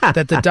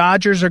that the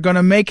Dodgers are going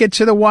to make it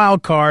to the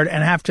wild card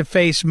and have to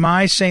face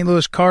my St.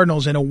 Louis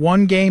Cardinals in a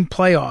one-game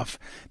playoff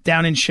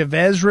down in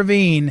Chavez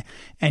Ravine,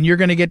 and you're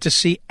going to get to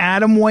see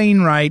Adam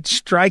Wainwright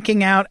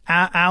striking out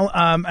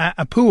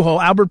Albert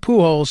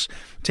Pujols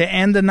to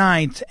end the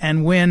ninth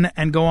and win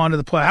and go on to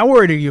the play? How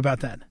worried are you about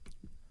that?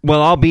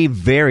 Well, I'll be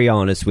very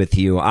honest with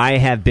you. I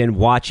have been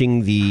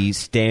watching the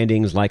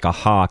standings like a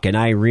hawk, and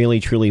I really,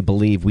 truly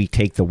believe we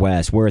take the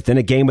West. We're within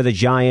a game with the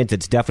Giants.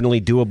 It's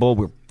definitely doable.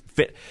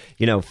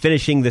 We're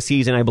finishing the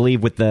season, I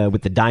believe, with the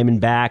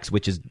Diamondbacks,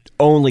 which is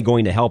only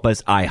going to help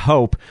us, I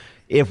hope.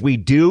 If we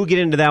do get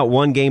into that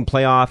one-game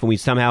playoff and we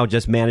somehow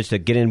just manage to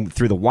get in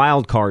through the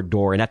wild card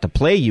door and have to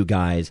play you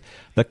guys,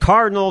 the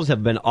Cardinals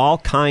have been all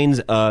kinds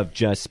of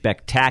just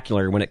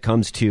spectacular when it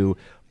comes to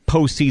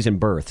postseason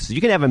berths. So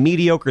you can have a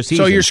mediocre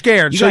season. So you're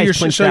scared. You're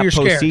scared.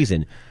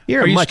 Postseason.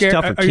 You're a much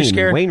tougher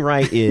team.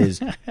 Wainwright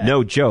is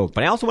no joke.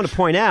 But I also want to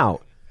point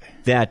out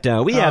that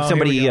we have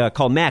somebody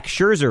called Max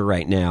Scherzer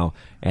right now,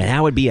 and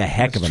that would be a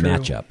heck of a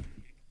matchup.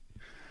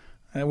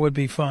 That would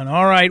be fun.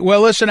 All right.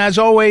 Well, listen, as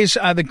always,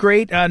 the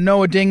great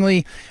Noah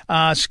Dingley,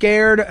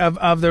 scared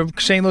of the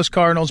St. Louis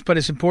Cardinals, but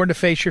it's important to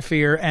face your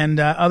fear, and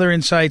other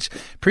insights.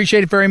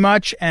 Appreciate it very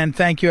much, and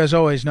thank you as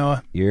always,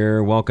 Noah.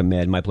 You're welcome,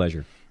 Ed. My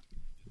pleasure.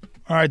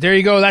 All right, there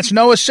you go. That's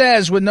Noah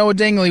Says with Noah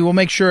Dingley. We'll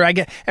make sure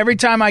every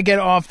time I get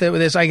off with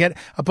this, I get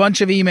a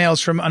bunch of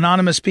emails from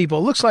anonymous people.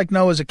 It looks like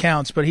Noah's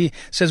accounts, but he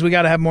says we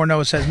got to have more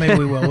Noah Says. Maybe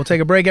we will. We'll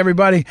take a break,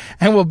 everybody,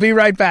 and we'll be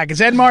right back.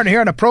 It's Ed Martin here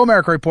on the Pro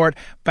America Report.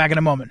 Back in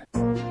a moment.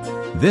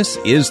 This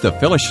is the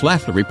Phyllis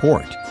Schlafly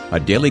Report, a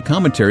daily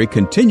commentary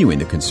continuing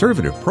the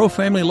conservative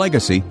pro-family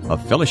legacy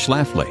of Phyllis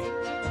Schlafly.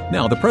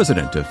 Now, the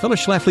president of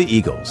Phyllis Schlafly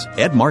Eagles,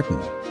 Ed Martin.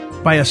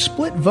 By a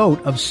split vote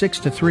of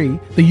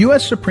 6-3, the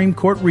U.S. Supreme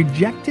Court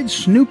rejected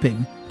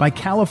snooping by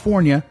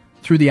California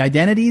through the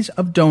identities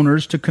of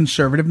donors to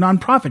conservative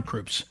nonprofit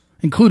groups,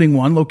 including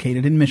one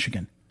located in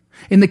Michigan.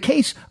 In the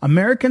case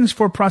Americans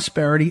for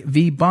Prosperity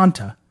v.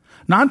 Bonta,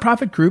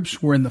 nonprofit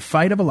groups were in the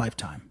fight of a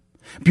lifetime.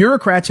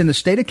 Bureaucrats in the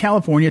state of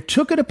California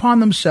took it upon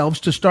themselves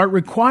to start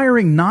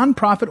requiring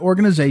nonprofit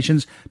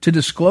organizations to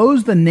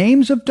disclose the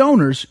names of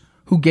donors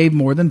who gave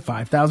more than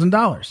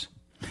 $5,000.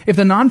 If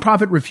the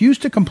nonprofit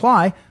refused to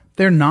comply,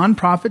 their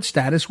nonprofit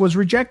status was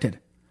rejected.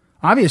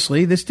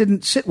 Obviously, this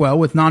didn't sit well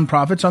with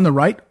nonprofits on the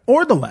right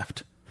or the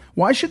left.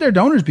 Why should their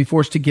donors be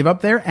forced to give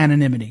up their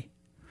anonymity?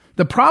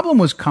 The problem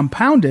was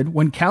compounded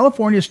when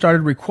California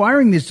started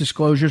requiring these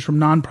disclosures from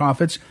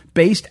nonprofits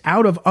based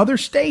out of other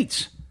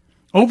states.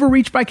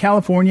 Overreach by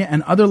California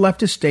and other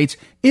leftist states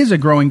is a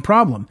growing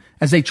problem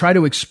as they try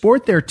to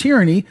export their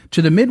tyranny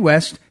to the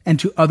Midwest and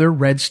to other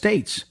red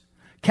states.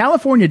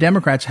 California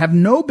Democrats have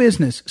no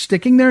business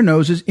sticking their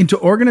noses into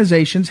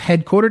organizations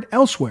headquartered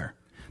elsewhere.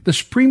 The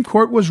Supreme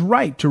Court was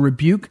right to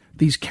rebuke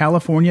these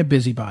California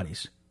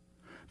busybodies.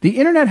 The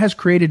internet has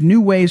created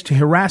new ways to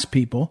harass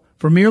people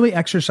for merely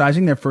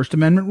exercising their First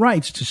Amendment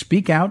rights to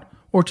speak out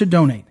or to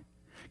donate.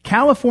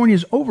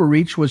 California's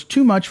overreach was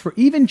too much for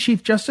even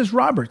Chief Justice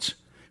Roberts,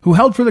 who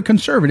held for the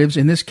conservatives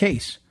in this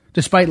case,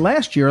 despite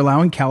last year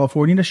allowing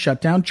California to shut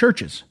down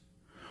churches.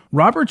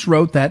 Roberts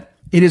wrote that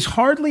it is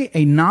hardly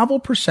a novel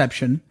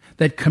perception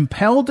that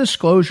compelled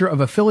disclosure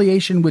of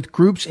affiliation with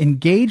groups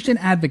engaged in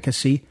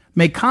advocacy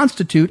may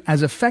constitute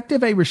as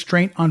effective a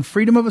restraint on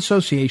freedom of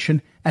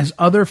association as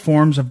other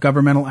forms of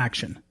governmental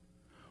action.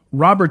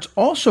 Roberts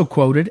also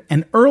quoted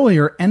an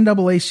earlier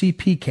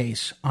NAACP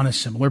case on a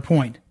similar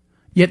point.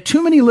 Yet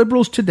too many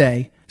liberals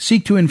today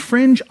seek to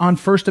infringe on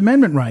First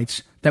Amendment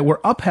rights that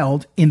were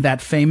upheld in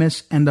that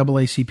famous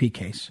NAACP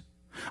case.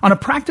 On a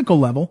practical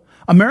level,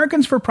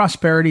 Americans for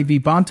Prosperity v.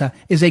 Bonta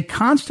is a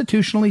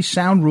constitutionally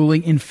sound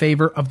ruling in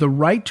favor of the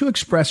right to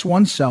express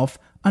oneself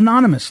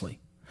anonymously.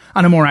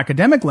 On a more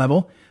academic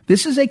level,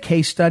 this is a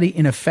case study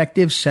in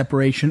effective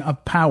separation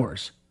of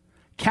powers.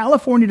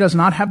 California does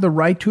not have the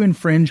right to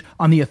infringe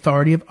on the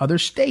authority of other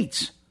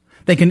states.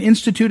 They can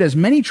institute as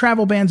many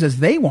travel bans as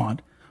they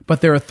want, but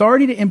their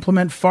authority to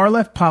implement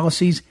far-left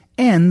policies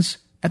ends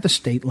at the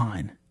state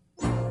line.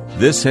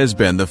 This has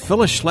been the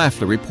Phyllis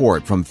Schlafly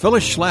Report from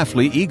Phyllis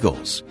Schlafly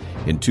Eagles.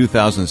 In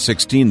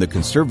 2016, the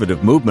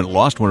conservative movement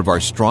lost one of our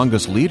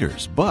strongest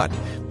leaders, but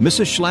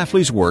Mrs.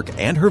 Schlafly's work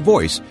and her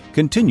voice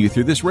continue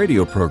through this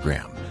radio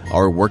program,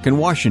 our work in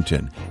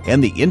Washington,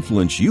 and the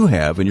influence you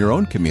have in your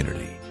own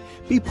community.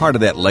 Be part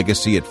of that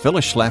legacy at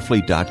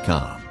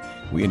phyllisschlafly.com.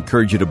 We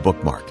encourage you to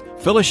bookmark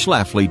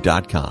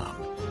phyllisschlafly.com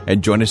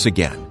and join us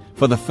again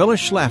for the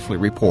Phyllis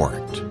Schlafly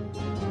Report.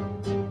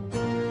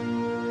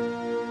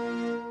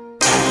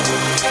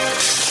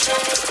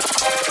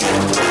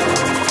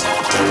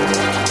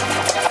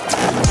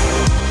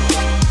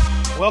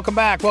 Welcome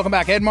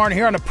back. Ed Martin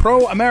here on the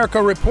Pro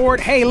America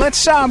Report. Hey,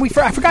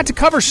 I forgot to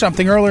cover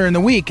something earlier in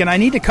the week, and I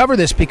need to cover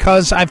this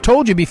because I've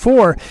told you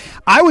before,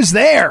 I was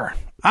there.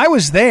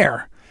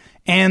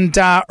 And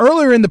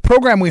earlier in the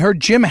program, we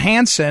heard Jim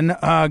Hansen,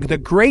 the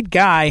great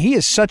guy. He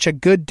is such a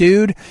good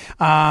dude,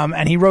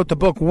 and he wrote the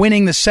book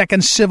Winning the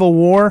Second Civil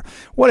War.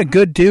 What a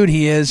good dude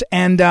he is.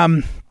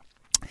 And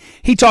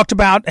he talked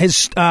about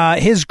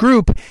his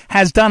group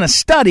has done a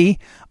study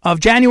of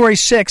January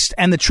 6th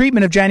and the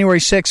treatment of January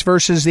 6th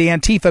versus the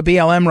Antifa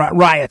BLM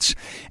riots.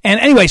 And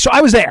anyway, so I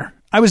was there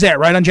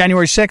right on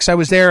January 6th. I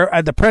was there.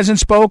 The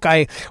president spoke.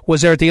 I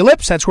was there at the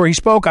Ellipse. That's where he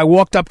spoke. I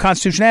walked up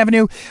Constitution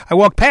Avenue. I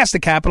walked past the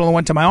Capitol and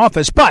went to my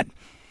office, but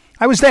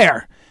I was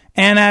there.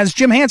 And as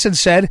Jim Hansen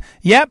said,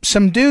 yep,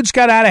 some dudes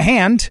got out of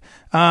hand,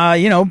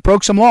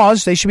 broke some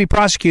laws. They should be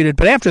prosecuted.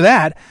 But after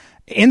that,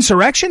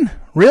 insurrection?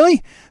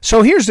 Really?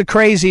 So here's the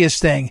craziest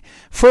thing.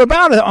 For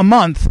about a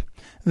month,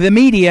 the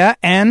media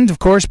and, of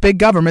course, big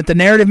government, the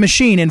narrative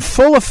machine in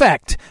full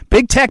effect,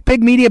 big tech,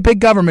 big media, big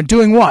government,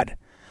 doing what?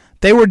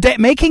 They were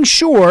making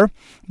sure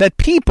that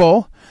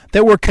people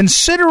that were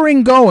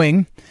considering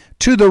going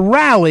to the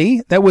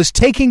rally that was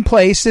taking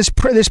place this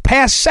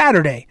past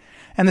Saturday,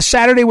 and the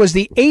Saturday was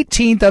the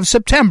 18th of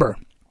September.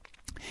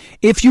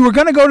 If you were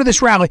going to go to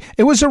this rally,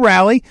 it was a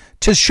rally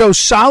to show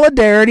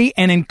solidarity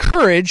and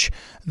encourage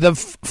the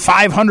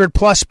 500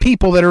 plus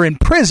people that are in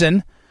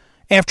prison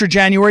after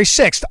January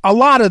 6th. A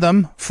lot of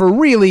them for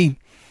really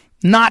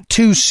not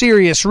too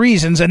serious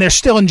reasons, and they're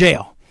still in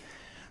jail.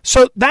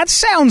 So that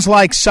sounds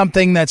like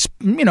something that's,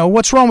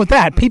 what's wrong with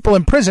that? People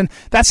in prison,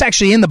 that's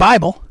actually in the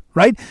Bible,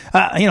 right?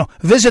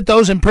 Visit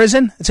those in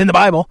prison. It's in the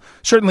Bible.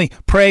 Certainly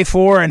pray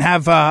for and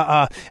have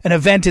an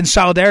event in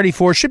solidarity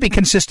for should be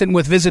consistent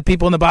with visit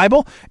people in the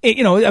Bible.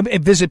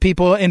 Visit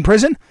people in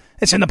prison.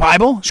 It's in the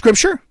Bible,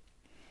 Scripture.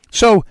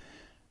 So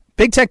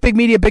big tech, big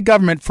media, big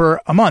government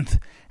for a month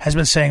has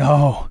been saying,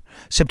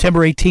 September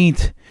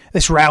 18th,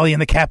 this rally in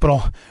the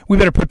Capitol, we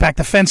better put back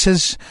the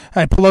fences.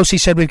 Pelosi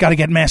said we've got to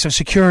get massive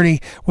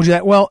security. We'll do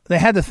that. Well, they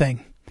had the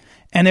thing.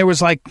 And there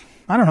was a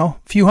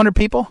few hundred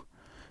people.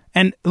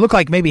 And it looked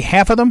like maybe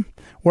half of them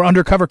were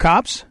undercover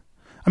cops.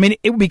 I mean,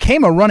 it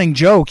became a running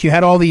joke. You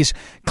had all these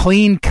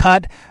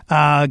clean-cut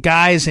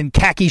guys in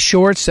khaki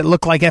shorts that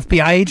looked like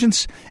FBI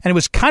agents. And it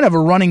was kind of a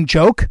running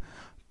joke.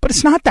 But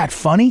it's not that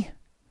funny.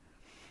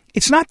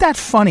 It's not that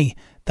funny,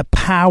 the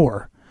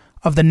power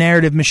of the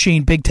narrative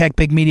machine, big tech,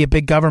 big media,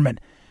 big government,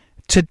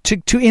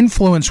 to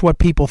influence what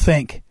people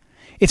think.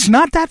 It's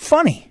not that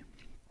funny.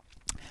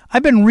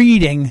 I've been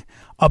reading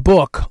a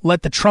book,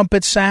 Let the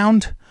Trumpet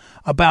Sound,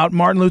 about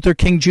Martin Luther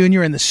King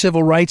Jr. and the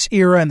civil rights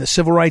era and the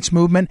civil rights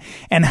movement,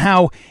 and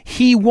how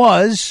he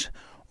was,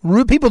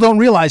 people don't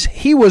realize,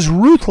 he was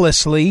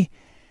ruthlessly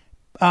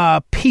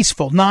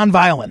peaceful,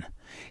 nonviolent.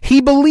 He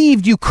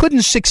believed you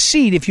couldn't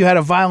succeed if you had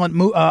a violent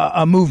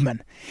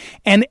movement.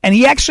 And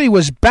he actually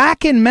was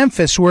back in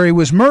Memphis where he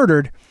was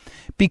murdered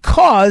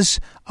because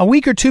a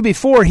week or two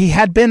before he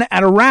had been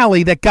at a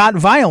rally that got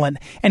violent.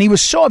 And he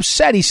was so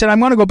upset, he said, I'm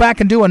going to go back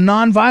and do a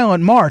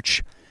nonviolent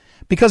march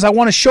because I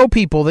want to show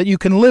people that you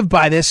can live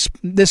by this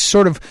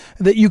sort of,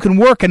 that you can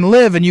work and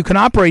live and you can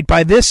operate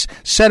by this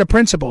set of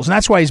principles. And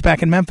that's why he's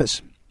back in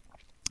Memphis.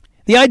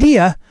 The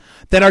idea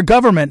that our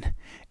government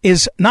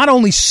is not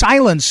only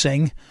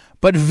silencing,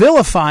 but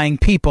vilifying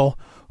people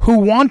who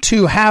want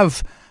to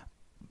have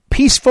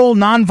peaceful,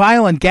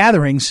 nonviolent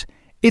gatherings,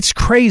 it's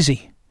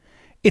crazy.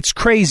 It's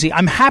crazy.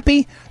 I'm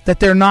happy that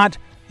they're not,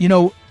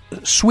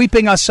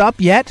 sweeping us up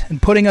yet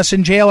and putting us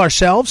in jail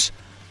ourselves.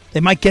 They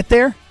might get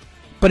there,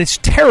 but it's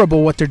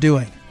terrible what they're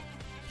doing.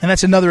 And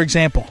that's another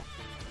example.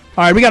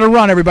 All right, we got to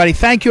run, everybody.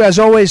 Thank you, as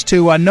always,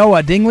 to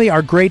Noah Dingley,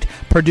 our great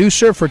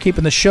producer, for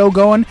keeping the show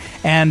going,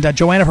 and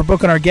Joanna for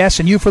booking our guests,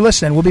 and you for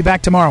listening. We'll be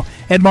back tomorrow.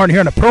 Ed Martin here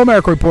on the Pro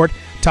America Report.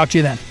 Talk to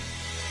you then.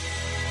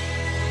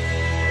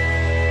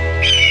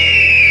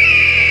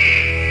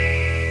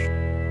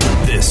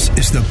 This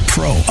is the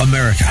Pro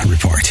America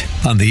Report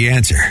on The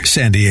Answer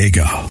San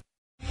Diego.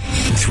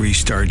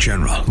 3-star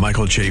General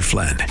Michael J.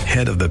 Flynn,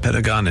 head of the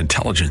Pentagon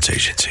Intelligence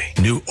Agency,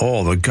 knew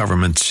all the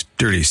government's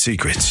dirty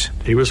secrets.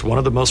 He was one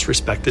of the most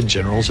respected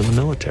generals in the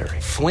military.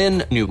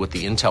 Flynn knew what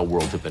the intel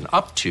world had been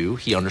up to.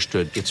 He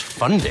understood its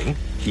funding.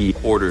 He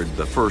ordered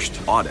the first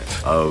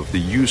audit of the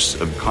use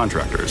of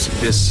contractors.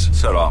 This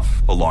set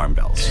off alarm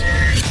bells.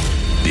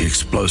 The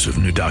explosive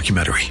new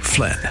documentary,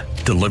 Flynn,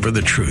 Deliver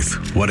the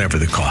Truth, Whatever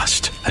the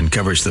Cost,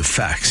 uncovers the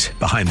facts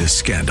behind this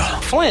scandal.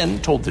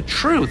 Flynn told the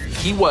truth.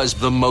 He was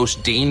the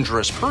most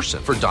dangerous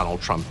person for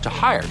Donald Trump to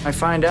hire. I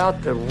find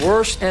out the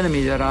worst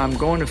enemy that I'm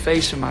going to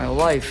face in my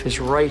life is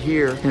right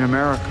here in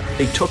America.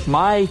 They took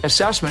my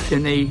assessment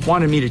and they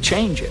wanted me to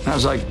change it. And I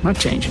was like, I'm not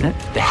changing it.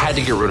 They had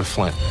to get rid of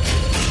Flynn.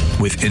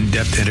 With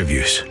in-depth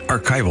interviews,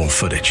 archival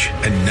footage,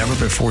 and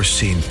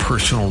never-before-seen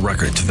personal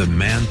records of the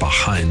man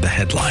behind the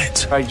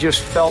headlines. I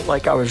just felt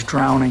like I was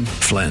drowning.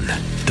 Flynn,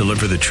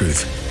 Deliver the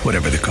Truth,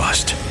 Whatever the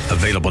Cost.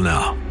 Available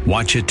now.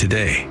 Watch it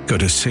today. Go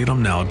to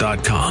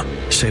salemnow.com.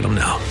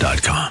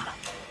 salemnow.com.